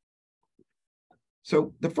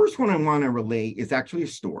 So the first one I want to relay is actually a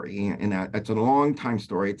story, and it's a long time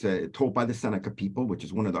story. It's told by the Seneca people, which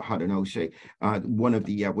is one of the Haudenosaunee, one of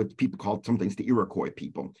the what people call sometimes the Iroquois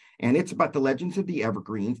people, and it's about the legends of the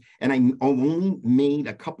evergreens. And I only made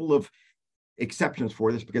a couple of exceptions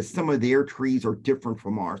for this because some of their trees are different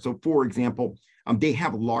from ours. So for example, they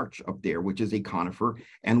have larch up there, which is a conifer,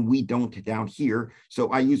 and we don't down here. So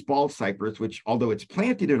I use bald cypress, which although it's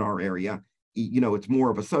planted in our area, it's more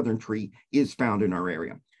of a southern tree, is found in our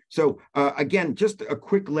area. So again, just a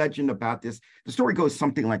quick legend about this. The story goes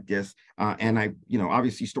something like this, and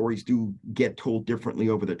obviously stories do get told differently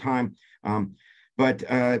over the time. But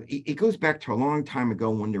it goes back to a long time ago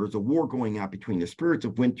when there was a war going out between the spirits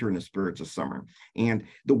of winter and the spirits of summer. And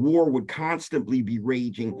the war would constantly be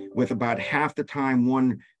raging with about half the time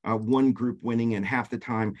one group winning and half the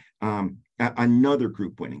time another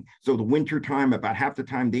group winning. So the winter time, about half the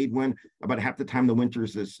time they'd win, about half the time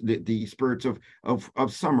the spirits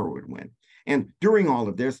of summer would win. And during all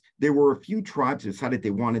of this, there were a few tribes that decided they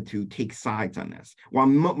wanted to take sides on this. While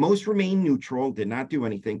most remained neutral, did not do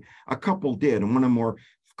anything, a couple did, and one of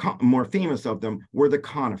the more famous of them were the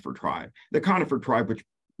conifer tribe. The conifer tribe,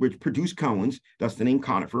 which produced cones, thus the name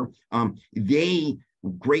conifer, they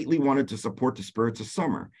greatly wanted to support the spirits of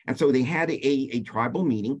summer. And so they had a tribal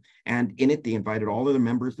meeting, and in it, they invited all of the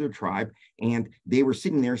members of the tribe, and they were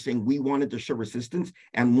sitting there saying, we wanted to show resistance,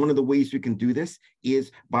 and one of the ways we can do this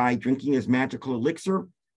is by drinking this magical elixir.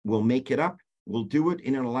 We'll make it up, we'll do it,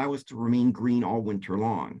 and it'll allow us to remain green all winter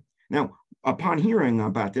long. Now, upon hearing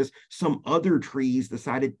about this, some other trees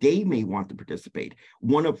decided they may want to participate,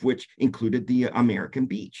 one of which included the American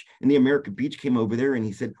beech. And the American beech came over there and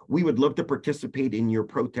he said, we would love to participate in your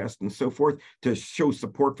protest and so forth to show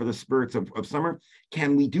support for the spirits of summer.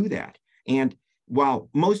 Can we do that? And while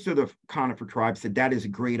most of the conifer tribe said that is a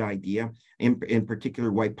great idea, in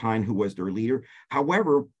particular White Pine, who was their leader,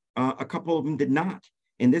 however, a couple of them did not.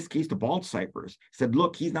 In this case, the bald cypress said,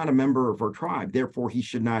 look, he's not a member of our tribe, therefore he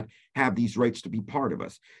should not have these rights to be part of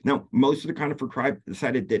us. Now, most of the conifer tribe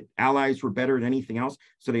decided that allies were better than anything else,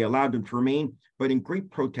 so they allowed them to remain, but in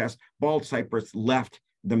great protest, bald cypress left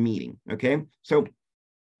the meeting, okay? So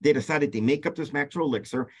they decided they make up this magical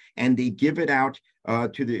elixir and they give it out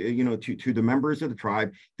to the members of the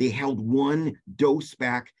tribe. They held one dose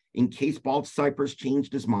back in case bald cypress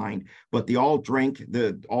changed his mind, but they all drank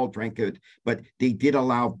it, but they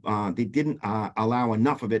didn't allow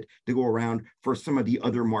enough of it to go around for some of the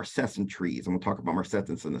other marcescent trees. And we'll talk about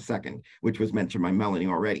marcescents in a second, which was mentioned by Melanie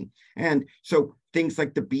already. And so things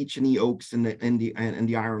like the beech and the oaks and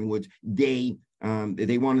the ironwoods, they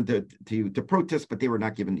wanted to protest, but they were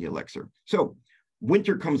not given the elixir. So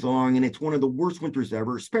winter comes along, and it's one of the worst winters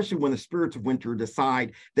ever, especially when the spirits of winter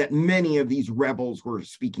decide that many of these rebels were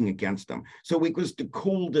speaking against them. So it was the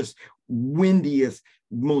coldest, windiest,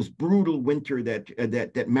 most brutal winter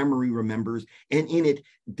that memory remembers. And in it,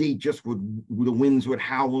 the winds would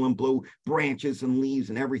howl and blow branches and leaves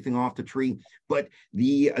and everything off the tree. But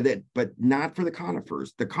not for the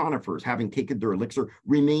conifers. The conifers, having taken their elixir,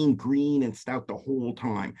 remain green and stout the whole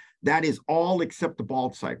time. That is all except the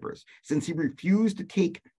bald cypress. Since he refused to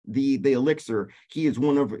take the elixir, he is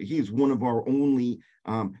one of our only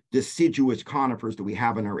deciduous conifers that we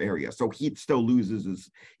have in our area. So he still loses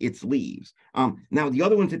its leaves. Now, the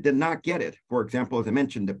other ones that did not get it, for example, as I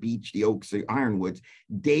mentioned, the beech, the oaks, the ironwoods,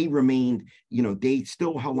 they remained, they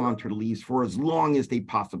still held on to the leaves for as long as they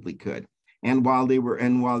possibly could. And while they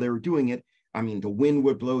were doing it, I mean, the wind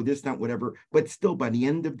would blow, this, that, whatever, but still by the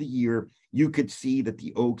end of the year, you could see that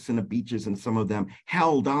the oaks and the beeches and some of them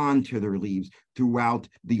held on to their leaves throughout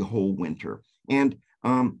the whole winter. And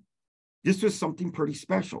this was something pretty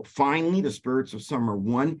special. Finally, the spirits of summer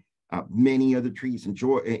won. Many other trees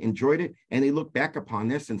enjoyed it, and they look back upon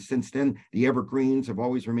this, and since then, the evergreens have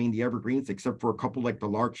always remained the evergreens, except for a couple like the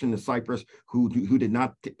larch and the cypress who did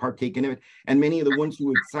not partake in it, and many of the ones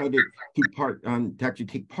who decided to actually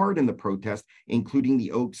take part in the protest, including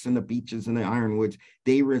the oaks and the beeches and the ironwoods,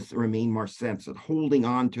 they remain marcescent, holding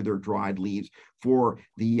on to their dried leaves for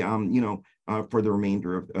the for the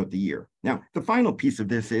remainder of the year. Now, the final piece of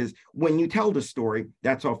this is when you tell the story,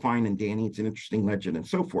 that's all fine and dandy, it's an interesting legend and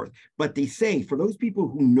so forth. But they say for those people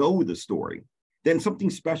who know the story, then something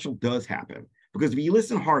special does happen. Because if you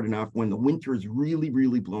listen hard enough, when the winter is really,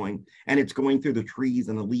 really blowing and it's going through the trees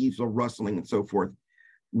and the leaves are rustling and so forth,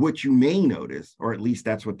 what you may notice, or at least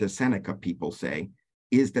that's what the Seneca people say,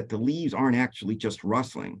 is that the leaves aren't actually just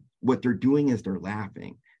rustling. What they're doing is they're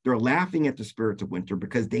laughing. They're laughing at the spirits of winter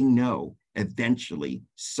because they know eventually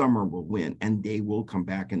summer will win and they will come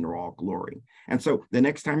back in their all glory. And so the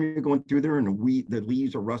next time you're going through there and the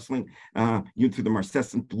leaves are rustling, through the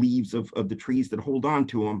marcescent leaves of the trees that hold on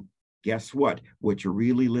to them, guess what? What you're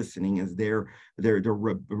really listening is their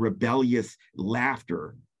rebellious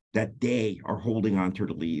laughter that they are holding on to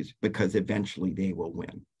the leaves because eventually they will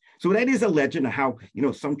win. So that is a legend of how,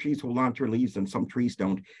 some trees hold on to their leaves and some trees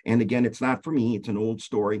don't. And again, it's not for me, it's an old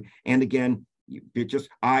story. And again,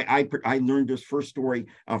 I learned this first story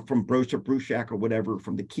from Brosha Brushak or whatever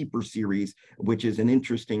from the Keeper series, which is an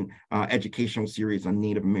interesting educational series on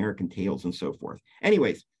Native American tales and so forth.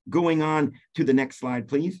 Anyways, going on to the next slide,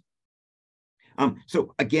 please.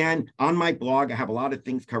 So again, on my blog, I have a lot of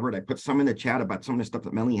things covered. I put some in the chat about some of the stuff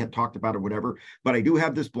that Melanie had talked about or whatever, but I do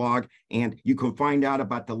have this blog, and you can find out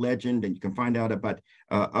about the legend, and you can find out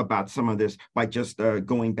about some of this by just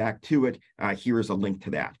going back to it. Here is a link to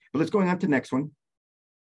that. But let's go on to the next one.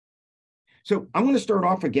 So I'm going to start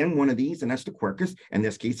off again, one of these, and that's the Quercus. In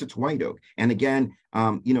this case, it's white oak. And again,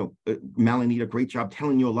 Melanie did a great job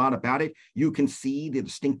telling you a lot about it. You can see the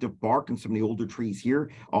distinctive bark in some of the older trees here,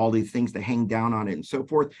 all these things that hang down on it and so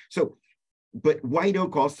forth. So, but white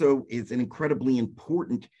oak also is an incredibly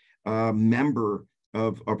important member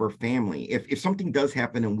of our family. If something does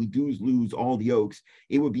happen and we do lose all the oaks,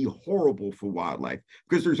 it would be horrible for wildlife,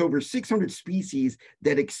 because there's over 600 species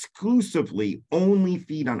that exclusively only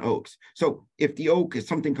feed on oaks. So if the oak, if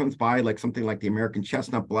something comes by, like something like the American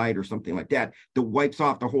chestnut blight or something like that wipes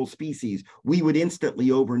off the whole species, we would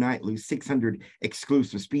instantly overnight lose 600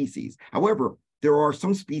 exclusive species. However, there are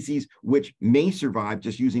some species which may survive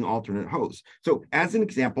just using alternate hosts. So as an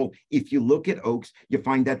example, if you look at oaks, you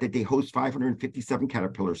find that they host 557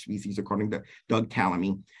 caterpillar species, according to Doug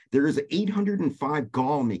Tallamy. There is 805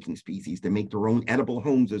 gall-making species that make their own edible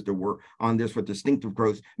homes, as there were on this, with distinctive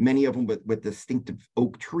growths, many of them with distinctive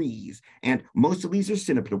oak trees. And most of these are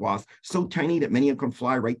cinnamon wasps, so tiny that many of them can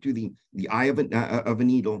fly right through the eye of a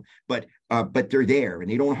needle, but they're there, and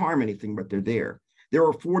they don't harm anything, but they're there. There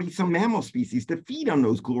are 40-some mammal species that feed on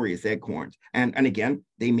those glorious acorns. And again,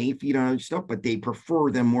 they may feed on other stuff, but they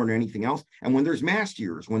prefer them more than anything else. And when there's mast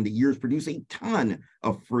years, when the years produce a ton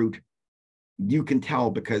of fruit, you can tell,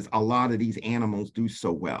 because a lot of these animals do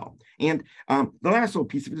so well. And the last little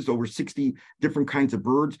piece of it is over 60 different kinds of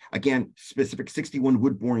birds. Again, specific 61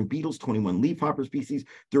 wood-boring beetles, 21 leafhopper species,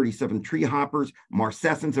 37 tree hoppers,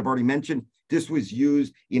 marcescens I've already mentioned. This was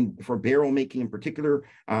used for barrel making in particular,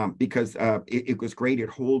 because it was great. It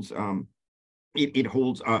holds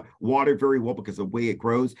water very well because of the way it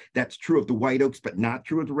grows. That's true of the white oaks, but not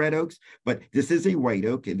true of the red oaks. But this is a white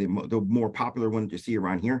oak, the more popular one you see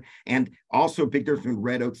around here. And also a big difference between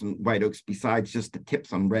red oaks and white oaks, besides just the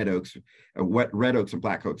tips on red oaks, red oaks and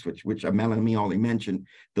black oaks, which Melanie already mentioned,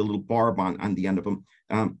 the little barb on the end of them,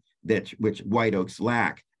 which white oaks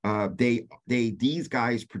lack. These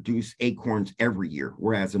guys produce acorns every year,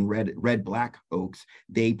 whereas in red black oaks,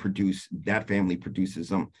 that family produces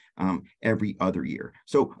them every other year.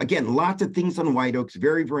 So again, lots of things on white oaks,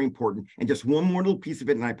 very, very important. And just one more little piece of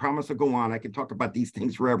it, and I promise I'll go on. I can talk about these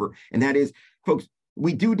things forever. And that is, folks,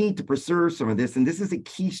 we do need to preserve some of this, and this is a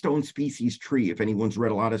keystone species tree, if anyone's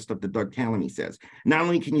read a lot of stuff that Doug Tallamy says. Not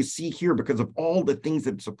only can you see here because of all the things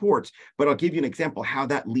that it supports, but I'll give you an example how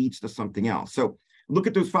that leads to something else. So look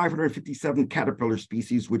at those 557 caterpillar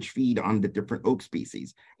species which feed on the different oak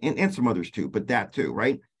species, and some others too, but that too,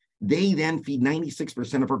 right? They then feed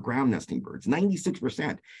 96% of our ground nesting birds,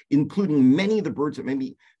 96%, including many of the birds that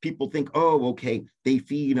maybe people think, oh, okay, they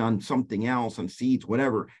feed on something else, on seeds,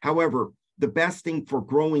 whatever. However, the best thing for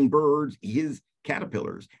growing birds is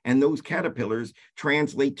caterpillars, and those caterpillars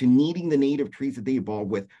translate to needing the native trees that they evolve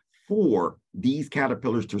with for these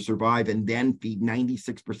caterpillars to survive and then feed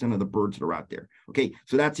 96% of the birds that are out there. Okay,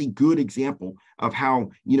 so that's a good example of how,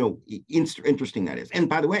 interesting that is. And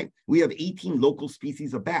by the way, we have 18 local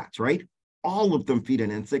species of bats, right? All of them feed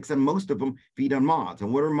on insects, and most of them feed on moths.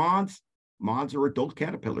 And what are moths? Moths are adult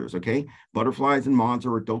caterpillars, okay? Butterflies and moths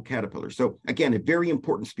are adult caterpillars. So again, a very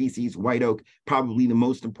important species, white oak, probably the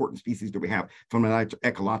most important species that we have from an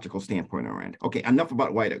ecological standpoint around. Okay, enough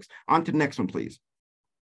about white oaks. On to the next one, please.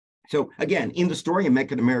 So again, in the story, I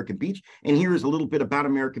met at American Beach, and here's a little bit about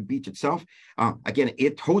American Beach itself. Again,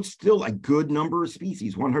 it hosts still a good number of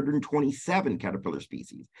species, 127 caterpillar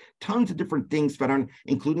species, tons of different things fed on,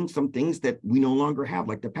 including some things that we no longer have,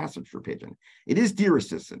 like the passenger pigeon. It is deer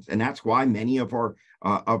resistant, and that's why many of our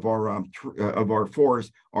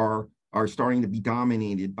forests are starting to be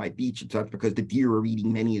dominated by beech and such, because the deer are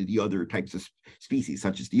eating many of the other types of species,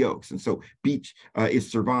 such as the oaks. And so beech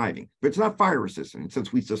is surviving, but it's not fire resistant. And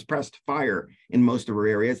since we suppressed fire in most of our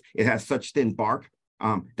areas, it has such thin bark.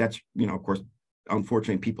 That's, of course,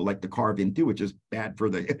 unfortunately, people like to carve into, which is bad for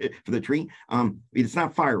the for the tree. It's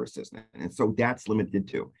not fire resistant, and so that's limited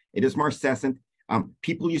too. It is marcescent.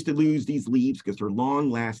 People used to lose these leaves because they're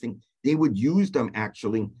long lasting. They would use them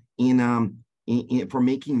actually in for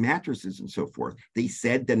making mattresses and so forth. They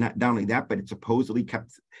said that not only that, but it supposedly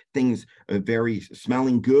kept things very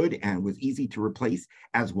smelling good and was easy to replace,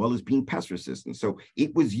 as well as being pest resistant. So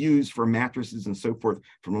it was used for mattresses and so forth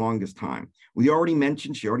for the longest time. She already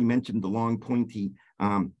mentioned the long pointy,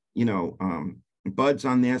 buds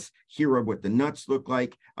on this. Here are what the nuts look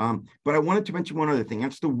like. But I wanted to mention one other thing.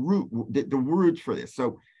 That's the root, the words for this.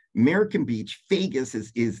 So American beech, Fagus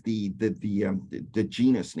is the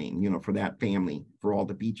genus name, for that family, for all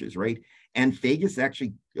the beeches, right? And Fagus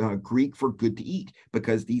actually Greek for good to eat,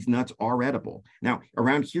 because these nuts are edible. Now,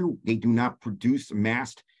 around here, they do not produce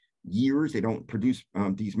massed years. They don't produce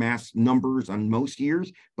these mass numbers on most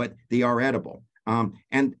years, but they are edible.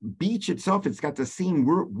 And beech itself, it's got the same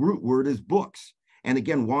root word as books. And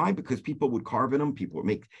again, why? Because people would carve in them, people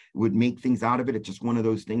would make things out of it. It's just one of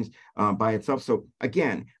those things by itself. So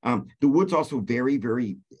again, the wood's also very,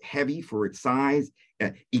 very heavy for its size.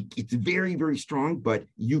 It's very, very strong, but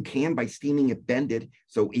you can, by steaming it, bend it.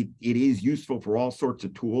 So it is useful for all sorts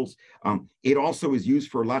of tools. It also is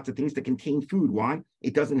used for lots of things that contain food. Why?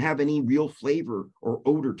 It doesn't have any real flavor or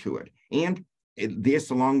odor to it. And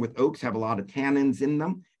this, along with oaks, have a lot of tannins in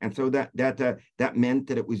them, and so that meant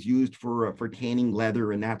that it was used for tanning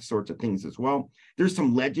leather and that sorts of things as well. There's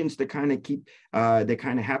some legends that kind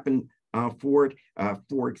of happen for it.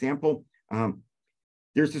 For example,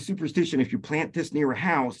 there's a superstition: if you plant this near a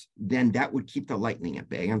house, then that would keep the lightning at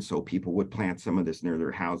bay. And so people would plant some of this near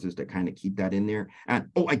their houses to kind of keep that in there. And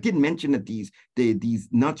I didn't mention that these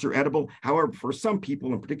nuts are edible. However, for some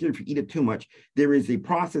people, in particular, if you eat it too much, there is a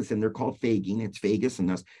process in there called phaging. It's Fagus, and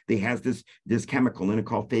thus they has this chemical in it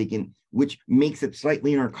called phagin, which makes it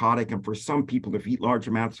slightly narcotic. And for some people, if you eat large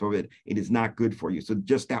amounts of it, it is not good for you. So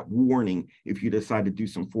just that warning if you decide to do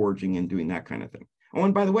some foraging and doing that kind of thing. Oh,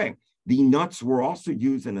 and by the way, the nuts were also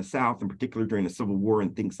used in the South, in particular during the Civil War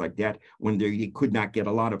and things like that, when they could not get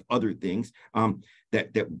a lot of other things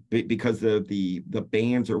because of the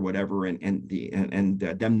bans or whatever, and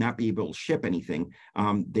them not be able to ship anything.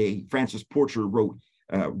 Francis Porcher wrote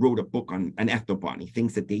a book on an ethnobotany,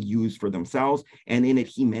 things that they use for themselves, and in it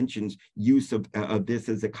he mentions use of this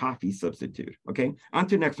as a coffee substitute. Okay, on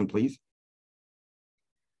to the next one, please.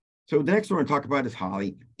 So the next one we're going to talk about is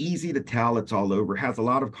holly. Easy to tell, it's all over, has a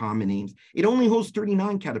lot of common names. It only holds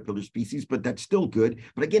 39 caterpillar species, but that's still good.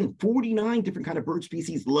 But again, 49 different kind of bird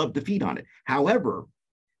species love to feed on it. However,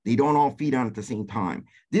 they don't all feed on it at the same time.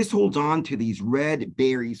 This holds on to these red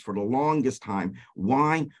berries for the longest time.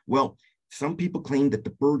 Why? Well, some people claim that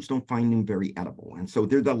the birds don't find them very edible, and so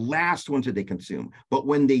they're the last ones that they consume. But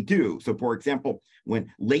when they do, so for example, when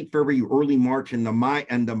late February, early March, and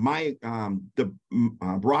the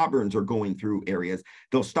robins are going through areas,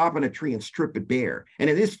 they'll stop on a tree and strip it bare. And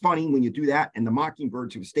it is funny when you do that, and the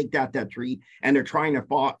mockingbirds who staked out that tree, and they're trying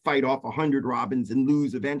to fight off 100 robins and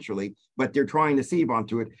lose eventually, but they're trying to save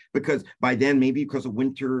onto it, because by then, maybe because of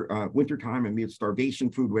winter time, and maybe it's starvation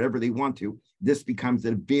food, whatever they want to, this becomes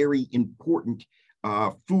a very important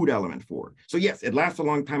food element for it. So yes, it lasts a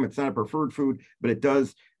long time. It's not a preferred food, but it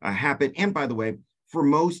does happen. And by the way, for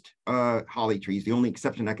most holly trees, the only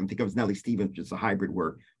exception I can think of is Nellie Stevens, which is a hybrid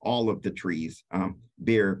where all of the trees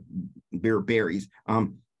bear berries.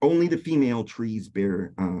 Only the female trees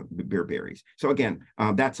bear berries. So again,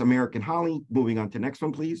 that's American holly. Moving on to the next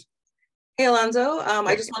one, please. Hey, Alonso,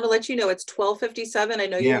 I just want to let you know it's 12:57. I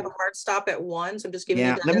know you have a hard stop at 1, so I'm just giving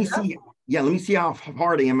you that. Let me see how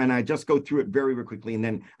hard I am, and I just go through it very, very quickly, and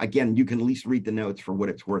then again, you can at least read the notes for what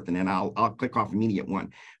it's worth, and then I'll click off immediate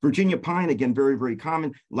one. Virginia pine, again, very, very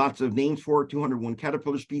common. Lots of names for it. 201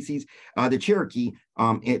 caterpillar species. The Cherokee.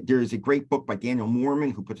 There's a great book by Daniel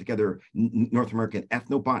Moorman, who put together North American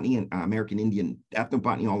ethnobotany and American Indian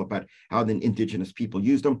ethnobotany, all about how the indigenous people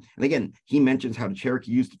used them. And again, he mentions how the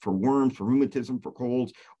Cherokee used it for worms, for rheumatism, for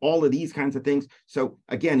colds, all of these kinds of things. So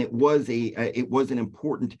again, it was an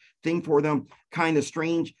important thing for them. Kind of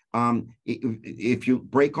strange. If you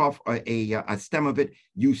break off a stem of it,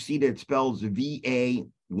 you see that it spells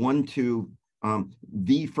VA12,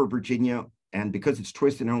 V for Virginia. And because it's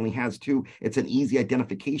twisted and only has 2, it's an easy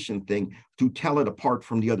identification thing to tell it apart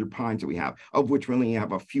from the other pines that we have, of which we only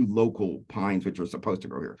have a few local pines which are supposed to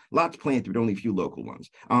grow here. Lots planted, but only a few local ones.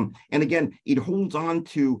 And again, it holds on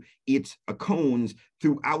to its cones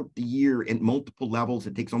throughout the year at multiple levels.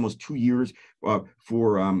 It takes almost 2 years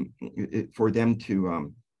for them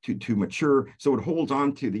to mature. So it holds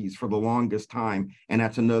on to these for the longest time, and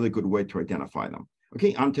that's another good way to identify them.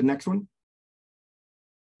 Okay, on to the next one.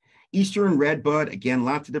 Eastern redbud, again,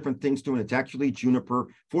 lots of different things to it. It's actually juniper,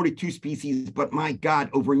 42 species, but my God,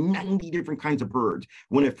 over 90 different kinds of birds.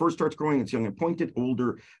 When it first starts growing, it's young and pointed,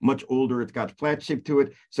 older, much older. It's got flat shape to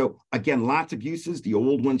it. So again, lots of uses. The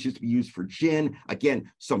old ones used to be used for gin. Again,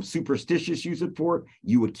 some superstitious use it for.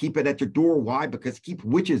 You would keep it at your door. Why? Because keep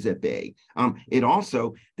witches at bay. It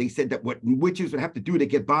also, they said that what witches would have to do to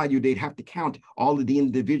get by you, they'd have to count all of the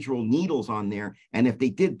individual needles on there. And if they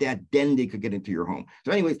did that, then they could get into your home.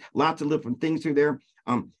 So anyways, lots of different things through there.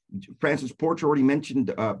 Francis Porcher already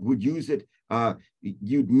mentioned would use it.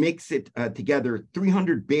 You'd mix it together,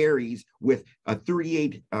 300 berries with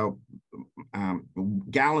 38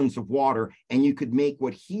 gallons of water, and you could make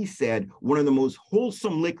what he said one of the most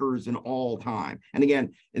wholesome liquors in all time. And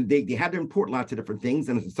again, they had to import lots of different things,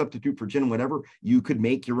 and as a substitute for gin and whatever, you could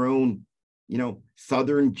make your own, you know,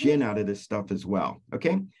 Southern gin out of this stuff as well.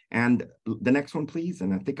 Okay, and the next one, please.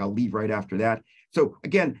 And I think I'll leave right after that. So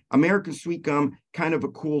again, American sweet gum, kind of a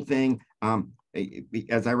cool thing.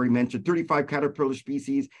 As I already mentioned, 35 caterpillar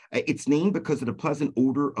species. It's named because of the pleasant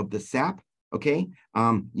odor of the sap. Okay,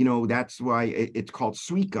 you know, that's why it's called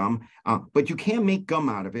sweet gum, but you can make gum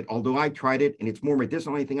out of it, although I tried it and it's more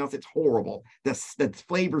medicinal than anything else. It's horrible. That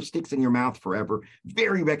flavor sticks in your mouth forever.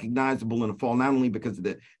 Very recognizable in the fall, not only because of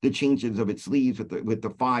the changes of its leaves with the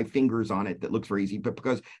 5 fingers on it that looks very easy, but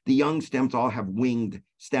because the young stems all have winged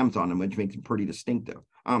stems on them, which makes them pretty distinctive.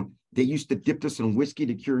 They used to dip this in whiskey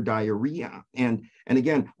to cure diarrhea. And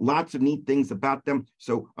again, lots of neat things about them.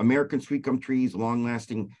 So American sweet gum trees,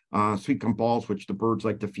 long-lasting sweet gum balls, which the birds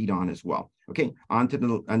like to feed on as well. Okay, on to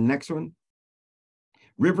the next one.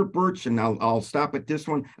 River birch, and I'll stop at this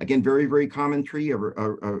one. Again, very, very common tree, a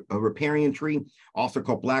riparian tree, also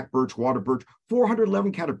called black birch, water birch,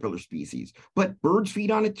 411 caterpillar species. But birds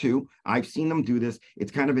feed on it too. I've seen them do this.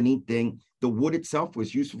 It's kind of a neat thing. The wood itself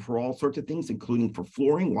was useful for all sorts of things, including for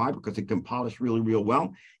flooring. Why? Because it can polish really, real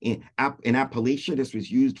well. In Appalachia, this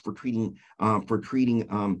was used for treating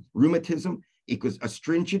rheumatism. It was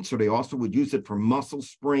astringent, so they also would use it for muscle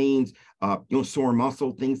sprains, sore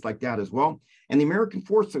muscle, things like that as well. And the American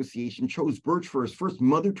Forest Association chose birch for its first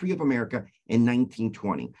mother tree of America in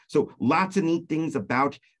 1920. So lots of neat things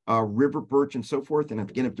about river birch and so forth. And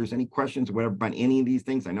again, if there's any questions or whatever about any of these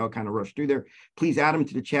things, I know I kind of rushed through there, please add them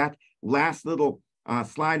to the chat. Last little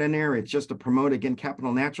slide on there, it's just to promote, again,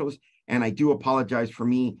 Capital Naturalists. And I do apologize for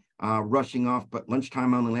me rushing off, but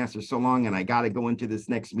lunchtime only lasts so long and I got to go into this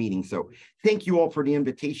next meeting. So thank you all for the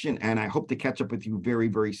invitation, and I hope to catch up with you very,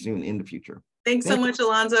 very soon in the future. Thanks so much,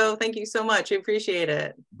 Alonso. Thank you so much. We appreciate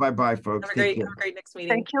it. Bye-bye, folks. Have a great next meeting.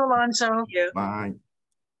 Thank you, Alonso. Thank you. Bye.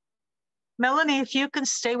 Melanie, if you can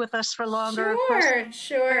stay with us for longer.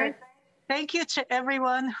 Sure. Thank you to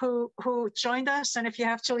everyone who joined us. And if you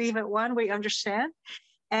have to leave at 1, we understand.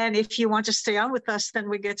 And if you want to stay on with us, then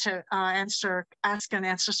we get to ask and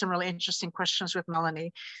answer some really interesting questions with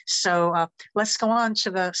Melanie. So let's go on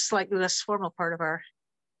to the slightly less formal part of our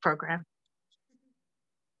program.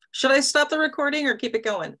 Should I stop the recording or keep it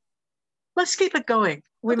going? Let's keep it going.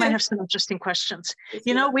 We Okay. might have some interesting questions.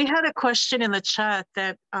 You know, we had a question in the chat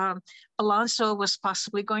that Alonso was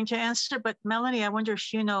possibly going to answer, but Melanie, I wonder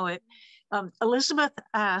if you know it. Elizabeth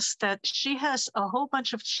asked that she has a whole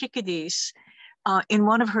bunch of chickadees in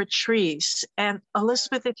one of her trees. And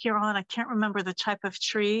Elizabeth, if you're on, I can't remember the type of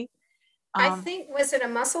tree. I think, was it a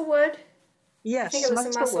musclewood? Yes, I think it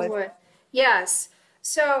was a musclewood. Yes.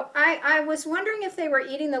 So I was wondering if they were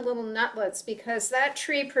eating the little nutlets, because that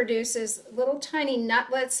tree produces little tiny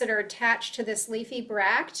nutlets that are attached to this leafy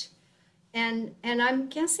bract. And I'm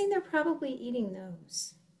guessing they're probably eating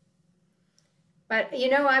those. But, you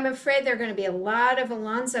know, I'm afraid there are going to be a lot of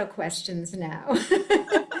Alonso questions now.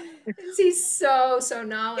 He's so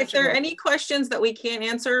knowledgeable. If there are any questions that we can't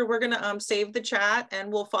answer, we're going to save the chat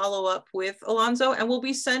and we'll follow up with Alonso, and we'll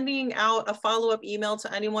be sending out a follow-up email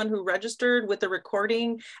to anyone who registered with the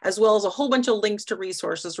recording, as well as a whole bunch of links to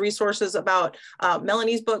resources about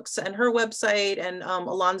Melanie's books and her website, and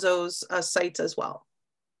Alonso's sites as well.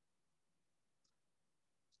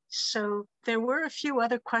 So there were a few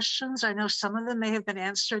other questions. I know some of them may have been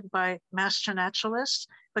answered by master naturalists,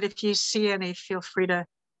 but if you see any, feel free to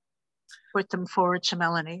put them forward to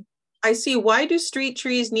Melanie. I see. Why do street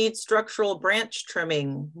trees need structural branch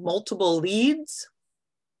trimming? Multiple leads?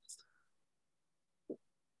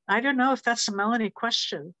 I don't know if that's a Melanie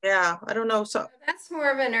question. Yeah, I don't know. So that's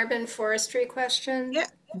more of an urban forestry question. Yeah.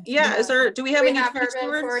 Is there? Do we have any urban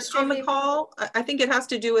stewards on the call? I think it has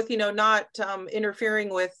to do with, you know, not interfering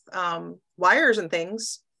with wires and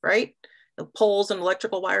things, right? The poles and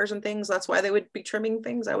electrical wires and things. That's why they would be trimming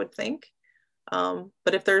things, I would think.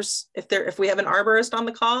 But if we have an arborist on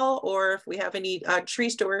the call, or if we have any tree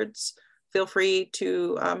stewards, feel free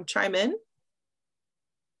to chime in.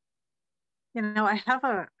 You know, I have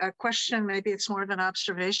a question, maybe it's more of an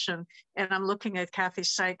observation, and I'm looking at Kathy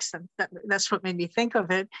Sykes, and that's what made me think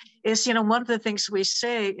of it, is, you know, one of the things we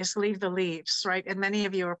say is leave the leaves, right? And many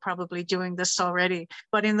of you are probably doing this already,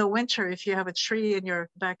 but in the winter, if you have a tree in your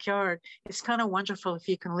backyard, it's kind of wonderful if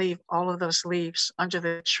you can leave all of those leaves under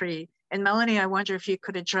the tree. And Melanie, I wonder if you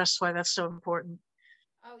could address why that's so important.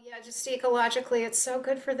 Oh yeah, just ecologically, it's so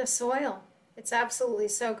good for the soil. It's absolutely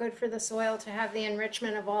so good for the soil to have the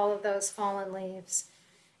enrichment of all of those fallen leaves.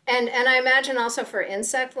 And I imagine also for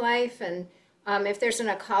insect life, and if there's an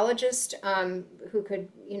ecologist who could,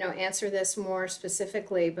 you know, answer this more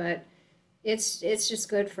specifically, but it's just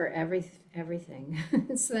good for everything.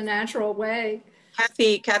 It's the natural way.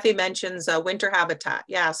 Kathy mentions winter habitat.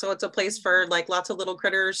 Yeah, so it's a place for like lots of little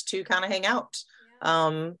critters to kind of hang out.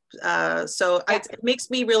 It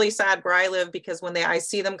makes me really sad where I live, because when I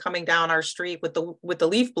see them coming down our street with the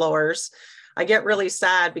leaf blowers, I get really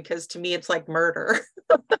sad, because to me it's like murder.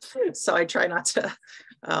 So I try not to,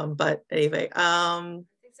 but anyway.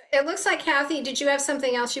 It looks like, Kathy, did you have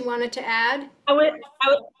something else you wanted to add? I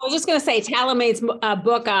was just going to say, Talamade's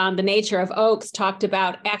book on the nature of oaks talked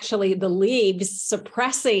about actually the leaves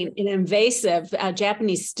suppressing an invasive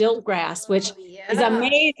Japanese stiltgrass, which is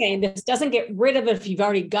amazing. This doesn't get rid of it if you've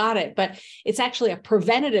already got it, but it's actually a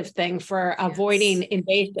preventative thing for avoiding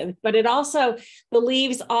invasives. But the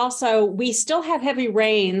leaves also, we still have heavy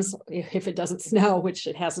rains if it doesn't snow, which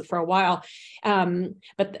it hasn't for a while.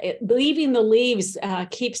 But leaving the leaves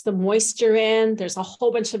keeps the moisture in. There's a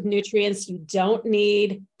whole bunch of nutrients you don't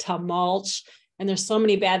need to mulch. And there's so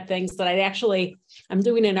many bad things that I'm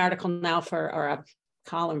doing an article now or a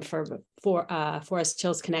column for Forest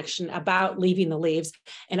Hills Connection about leaving the leaves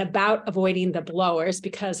and about avoiding the blowers,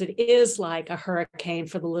 because it is like a hurricane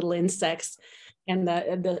for the little insects. And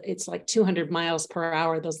it's like 200 miles per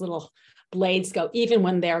hour. Those little blades go, even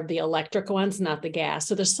when they're the electric ones, not the gas.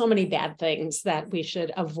 So there's so many bad things that we should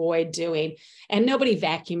avoid doing. And nobody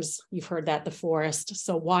vacuums. You've heard that, the forest.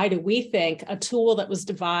 So why do we think a tool that was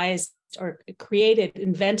devised or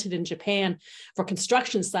invented in Japan for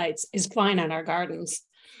construction sites is fine on our gardens?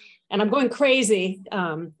 And I'm going crazy,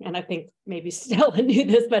 and I think maybe Stella knew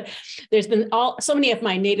this, but there's been so many of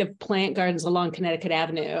my native plant gardens along Connecticut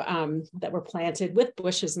Avenue that were planted with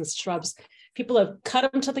bushes and shrubs. People have cut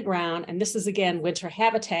them to the ground, and this is, again, winter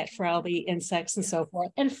habitat for all the insects and so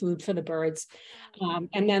forth, and food for the birds.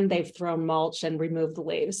 And then they've thrown mulch and removed the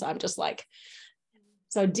leaves. So I'm just like,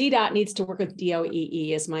 so DDOT needs to work with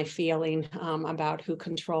DOEE is my feeling about who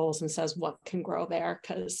controls and says what can grow there,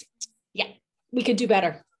 because, yeah, we could do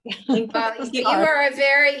better. Well, you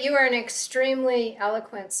are an extremely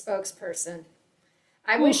eloquent spokesperson.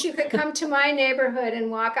 I wish you could come to my neighborhood and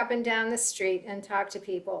walk up and down the street and talk to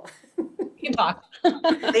people. You can talk.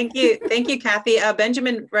 Thank you, Kathy.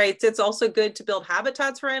 Benjamin writes, it's also good to build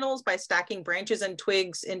habitats for animals by stacking branches and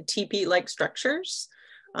twigs in teepee-like structures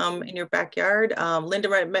in your backyard.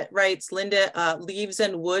 Linda writes, leaves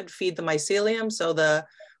and wood feed the mycelium, so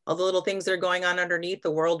all the little things that are going on underneath, the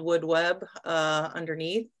world wood web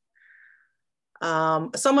underneath.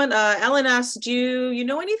 Ellen asks, do you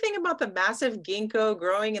know anything about the massive ginkgo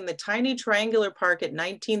growing in the tiny triangular park at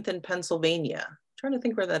 19th and Pennsylvania? I'm trying to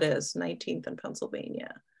think where that is, 19th and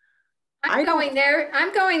Pennsylvania. I'm going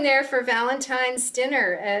there for Valentine's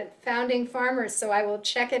dinner at Founding Farmers, so I will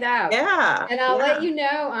check it out. Yeah. And I'll let you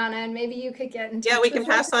know, Anna, and maybe you could get in touch. Yeah, we can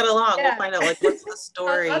pass that along. Yeah. We'll find out what's the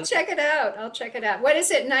story. I'll check it out. What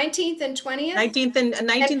is it, 19th and 20th? 19th and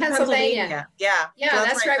Pennsylvania. Yeah. Yeah, so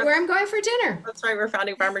that's right. Where I'm going for dinner. That's right, where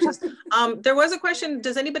Founding Farmers is. There was a question,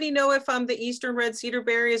 does anybody know if the eastern red cedar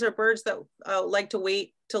berries are birds that like to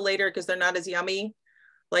wait till later because they're not as yummy,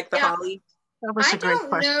 like the holly? I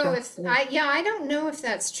don't know if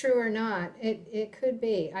that's true or not. It could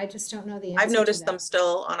be. I just don't know the answer. I've noticed them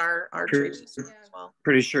still on our trees as well.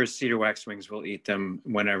 Pretty sure cedar waxwings will eat them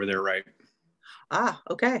whenever they're ripe. Ah,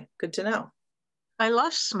 okay. Good to know. I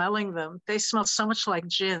love smelling them. They smell so much like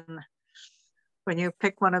gin when you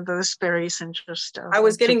pick one of those berries and just. I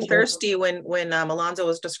was getting thirsty when Alonso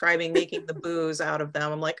was describing making the booze out of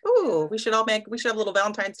them. I'm like, ooh, we should have a little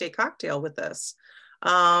Valentine's Day cocktail with this.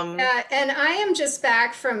 And I am just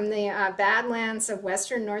back from the Badlands of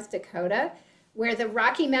Western North Dakota, where the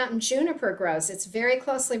Rocky Mountain juniper grows. It's very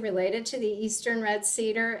closely related to the eastern red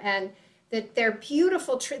cedar, and they're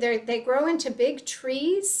beautiful. They grow into big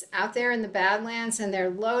trees out there in the Badlands, and they're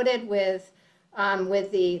loaded with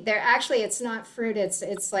it's not fruit. It's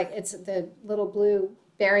the little blue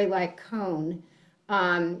berry-like cone.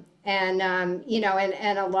 You know,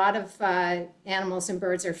 and a lot of animals and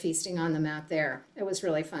birds are feasting on them out there. It was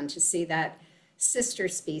really fun to see that sister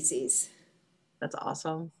species. That's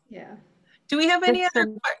awesome. Yeah. Do we have any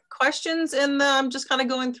other questions in the, I'm just kind of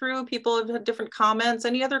going through, people have had different comments.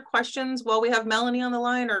 Any other questions while we have Melanie on the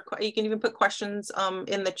line, or you can even put questions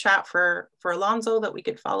in the chat for Alonso that we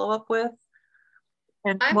could follow up with.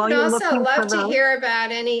 And I would also love to hear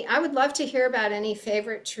about any, I would love to hear about any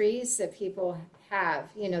favorite trees that people have,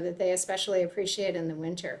 you know, that they especially appreciate in the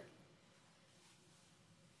winter.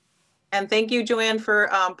 And thank you, Joanne, for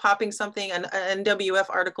popping something, an NWF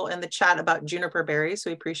article in the chat about juniper berries. So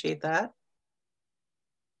we appreciate that.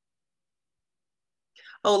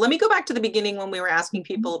 Oh, let me go back to the beginning when we were asking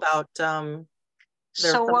people about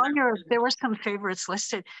so while there were some favorites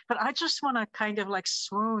listed, but I just want to kind of like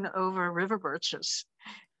swoon over river birches.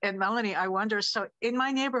 And Melanie, I wonder, so in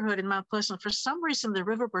my neighborhood in Mount Pleasant, for some reason, the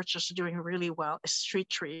river birches are doing really well as street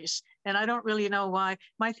trees. And I don't really know why.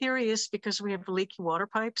 My theory is because we have leaky water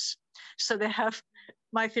pipes. So they have,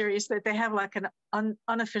 my theory is that they have like an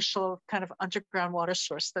unofficial kind of underground water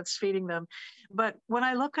source that's feeding them. But when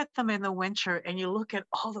I look at them in the winter and you look at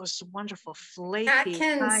all those wonderful flaky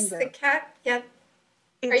catkins, the cat, yeah.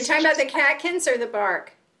 Are you talking about the catkins or the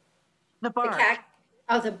bark? The bark.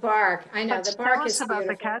 Oh, the bark. I know, the bark is beautiful. About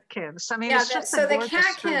the catkins. I mean, yeah, it's just so the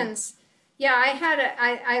catkins, yeah,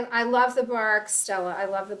 I love the bark, Stella. I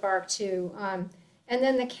love the bark too. And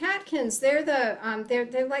then the catkins, they're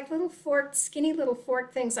like little forked, skinny little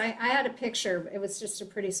forked things. I had a picture. It was just a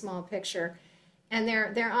pretty small picture. And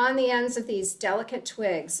they're on the ends of these delicate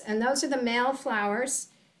twigs. And those are the male flowers.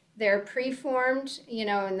 They're preformed, you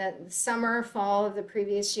know, in the summer, fall of the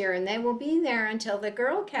previous year. And they will be there until the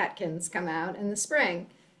girl catkins come out in the spring.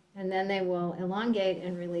 And then they will elongate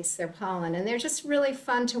and release their pollen. And they're just really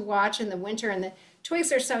fun to watch in the winter. And the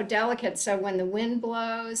twigs are so delicate, so when the wind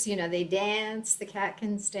blows, you know, they dance, the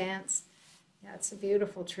catkins dance. Yeah, it's a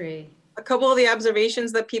beautiful tree. A couple of the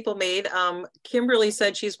observations that people made, Kimberly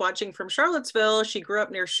said she's watching from Charlottesville. She grew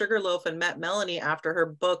up near Sugarloaf and met Melanie after her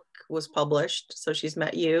book was published. So she's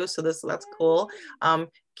met you, so that's cool.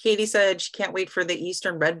 Katie said she can't wait for the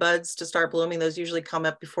eastern redbuds to start blooming. Those usually come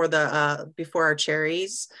up before our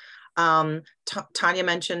cherries. Tanya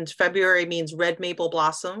mentioned February means red maple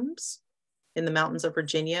blossoms in the mountains of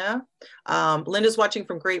Virginia. Linda's watching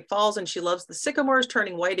from Great Falls and she loves the sycamores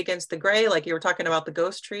turning white against the gray, like you were talking about the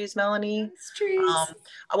ghost trees, Melanie. Ghost trees.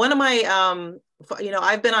 One of my, you know,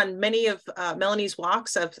 I've been on many of Melanie's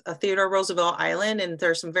walks of Theodore Roosevelt Island, and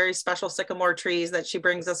there's some very special sycamore trees that she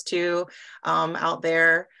brings us to out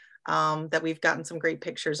there that we've gotten some great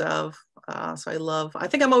pictures of. So I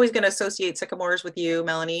think I'm always going to associate sycamores with you,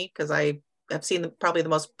 Melanie, because I have seen probably the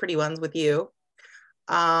most pretty ones with you.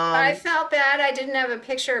 I felt bad I didn't have a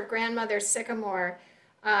picture of grandmother sycamore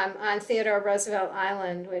on Theodore Roosevelt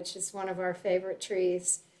Island, which is one of our favorite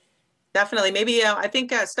trees. Definitely. Maybe I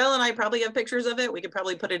think Stella and I probably have pictures of it. We could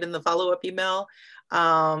probably put it in the follow-up email.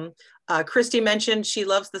 Christy mentioned she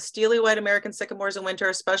loves the steely white American sycamores in winter,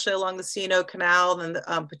 especially along the C&O Canal and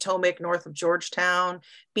the Potomac north of Georgetown.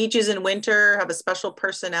 Beeches in winter have a special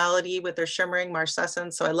personality with their shimmering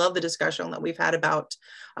marcescence. So I love the discussion that we've had about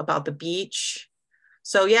the beech.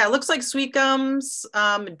 So yeah, it looks like sweet gums,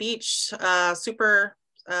 beech, and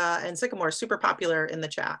sycamore super popular in the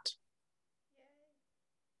chat.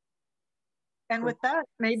 And with that,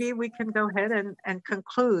 maybe we can go ahead and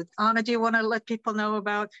conclude. Anna, do you want to let people know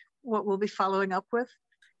about what we'll be following up with?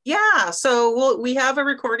 Yeah, so we have a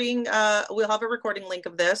recording. We'll have a recording link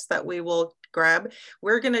of this that we will grab.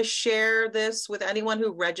 We're going to share this with anyone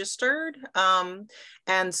who registered.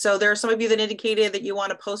 And so there are some of you that indicated that you want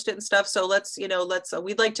to post it and stuff. So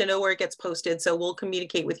we'd like to know where it gets posted. So we'll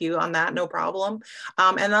communicate with you on that, no problem.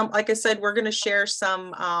 And like I said, we're going to share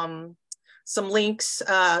some links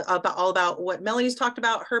about what Melanie's talked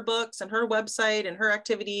about, her books and her website and her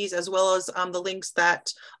activities, as well as the links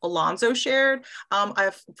that Alonso shared.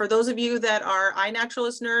 For those of you that are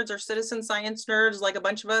iNaturalist nerds or citizen science nerds, like a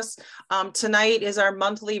bunch of us, tonight is our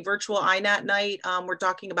monthly virtual iNat night. We're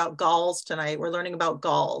talking about galls tonight. We're learning about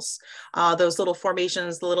galls, those little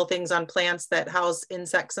formations, the little things on plants that house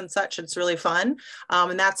insects and such. It's really fun.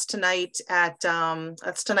 And that's tonight from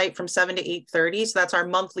 7 to 8:30. So that's our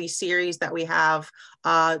monthly series that we have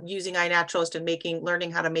using iNaturalist and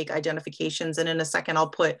learning how to make identifications. And in a second, I'll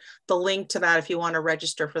put the link to that if you want to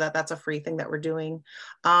register for that. That's a free thing that we're doing.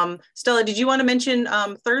 Stella, did you want to mention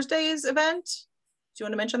Thursday's event? Do you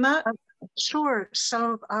want to mention that? Sure.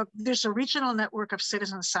 So there's a regional network of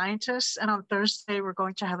citizen scientists, and on Thursday we're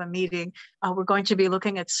going to have a meeting. We're going to be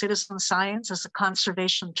looking at citizen science as a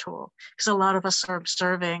conservation tool, because a lot of us are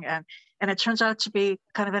observing And it turns out to be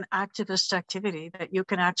kind of an activist activity that you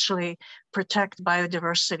can actually protect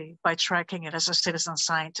biodiversity by tracking it as a citizen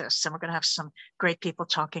scientist. And we're going to have some great people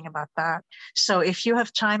talking about that. So if you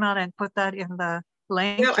have time out and put that in the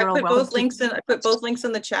link, yeah, I put both links in. I put both links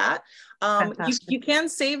in the chat. You can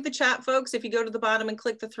save the chat, folks. If you go to the bottom and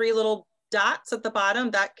click the 3 little dots at the bottom,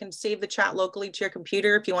 that can save the chat locally to your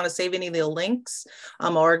computer if you want to save any of the links,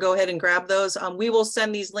 or go ahead and grab those. We will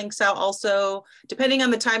send these links out also, depending on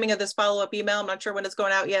the timing of this follow-up email. I'm not sure when it's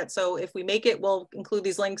going out yet. So if we make it, we'll include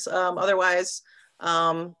these links. Otherwise,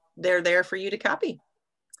 they're there for you to copy.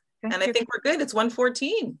 I think we're good. It's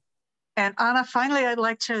 1:14. And Anna, finally, I'd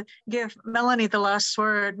like to give Melanie the last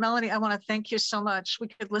word. Melanie, I want to thank you so much. We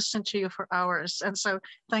could listen to you for hours. And so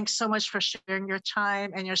thanks so much for sharing your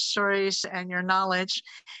time and your stories and your knowledge.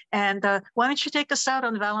 And why don't you take us out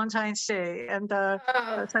on Valentine's Day and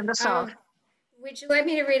send us off? Would you like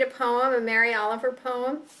me to read a poem, a Mary Oliver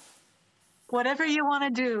poem? Whatever you want to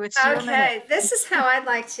do. It's your minute. Okay, this is how I'd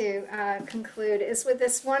like to conclude, is with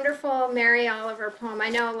this wonderful Mary Oliver poem. I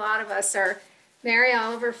know a lot of us are Mary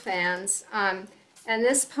Oliver fans, and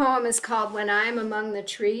this poem is called When I Am Among the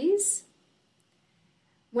Trees.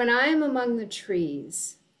 When I am among the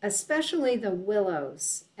trees, especially the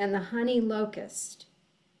willows and the honey locust,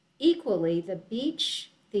 equally the beech,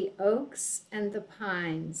 the oaks, and the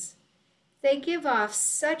pines, they give off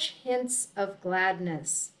such hints of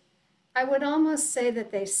gladness. I would almost say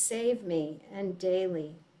that they save me, and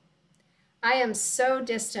daily. I am so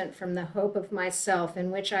distant from the hope of myself in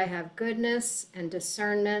which I have goodness and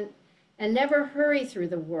discernment and never hurry through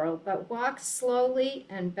the world, but walk slowly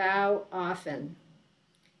and bow often.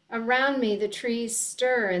 Around me, the trees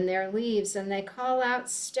stir in their leaves and they call out,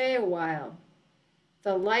 stay a while.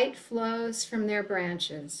 The light flows from their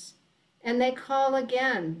branches and they call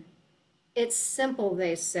again. It's simple,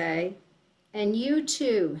 they say, and you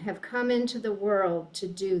too have come into the world to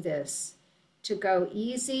do this, to go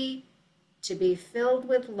easy, to be filled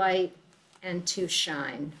with light, and to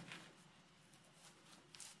shine.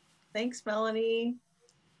 Thanks, Melanie.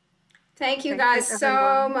 Thank you guys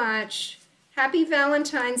so much. Happy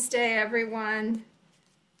Valentine's Day, everyone.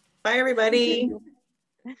 Bye, everybody.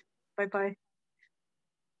 Bye-bye.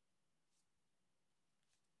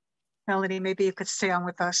 Melanie, maybe you could stay on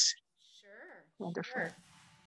with us. Sure. Wonderful. Sure.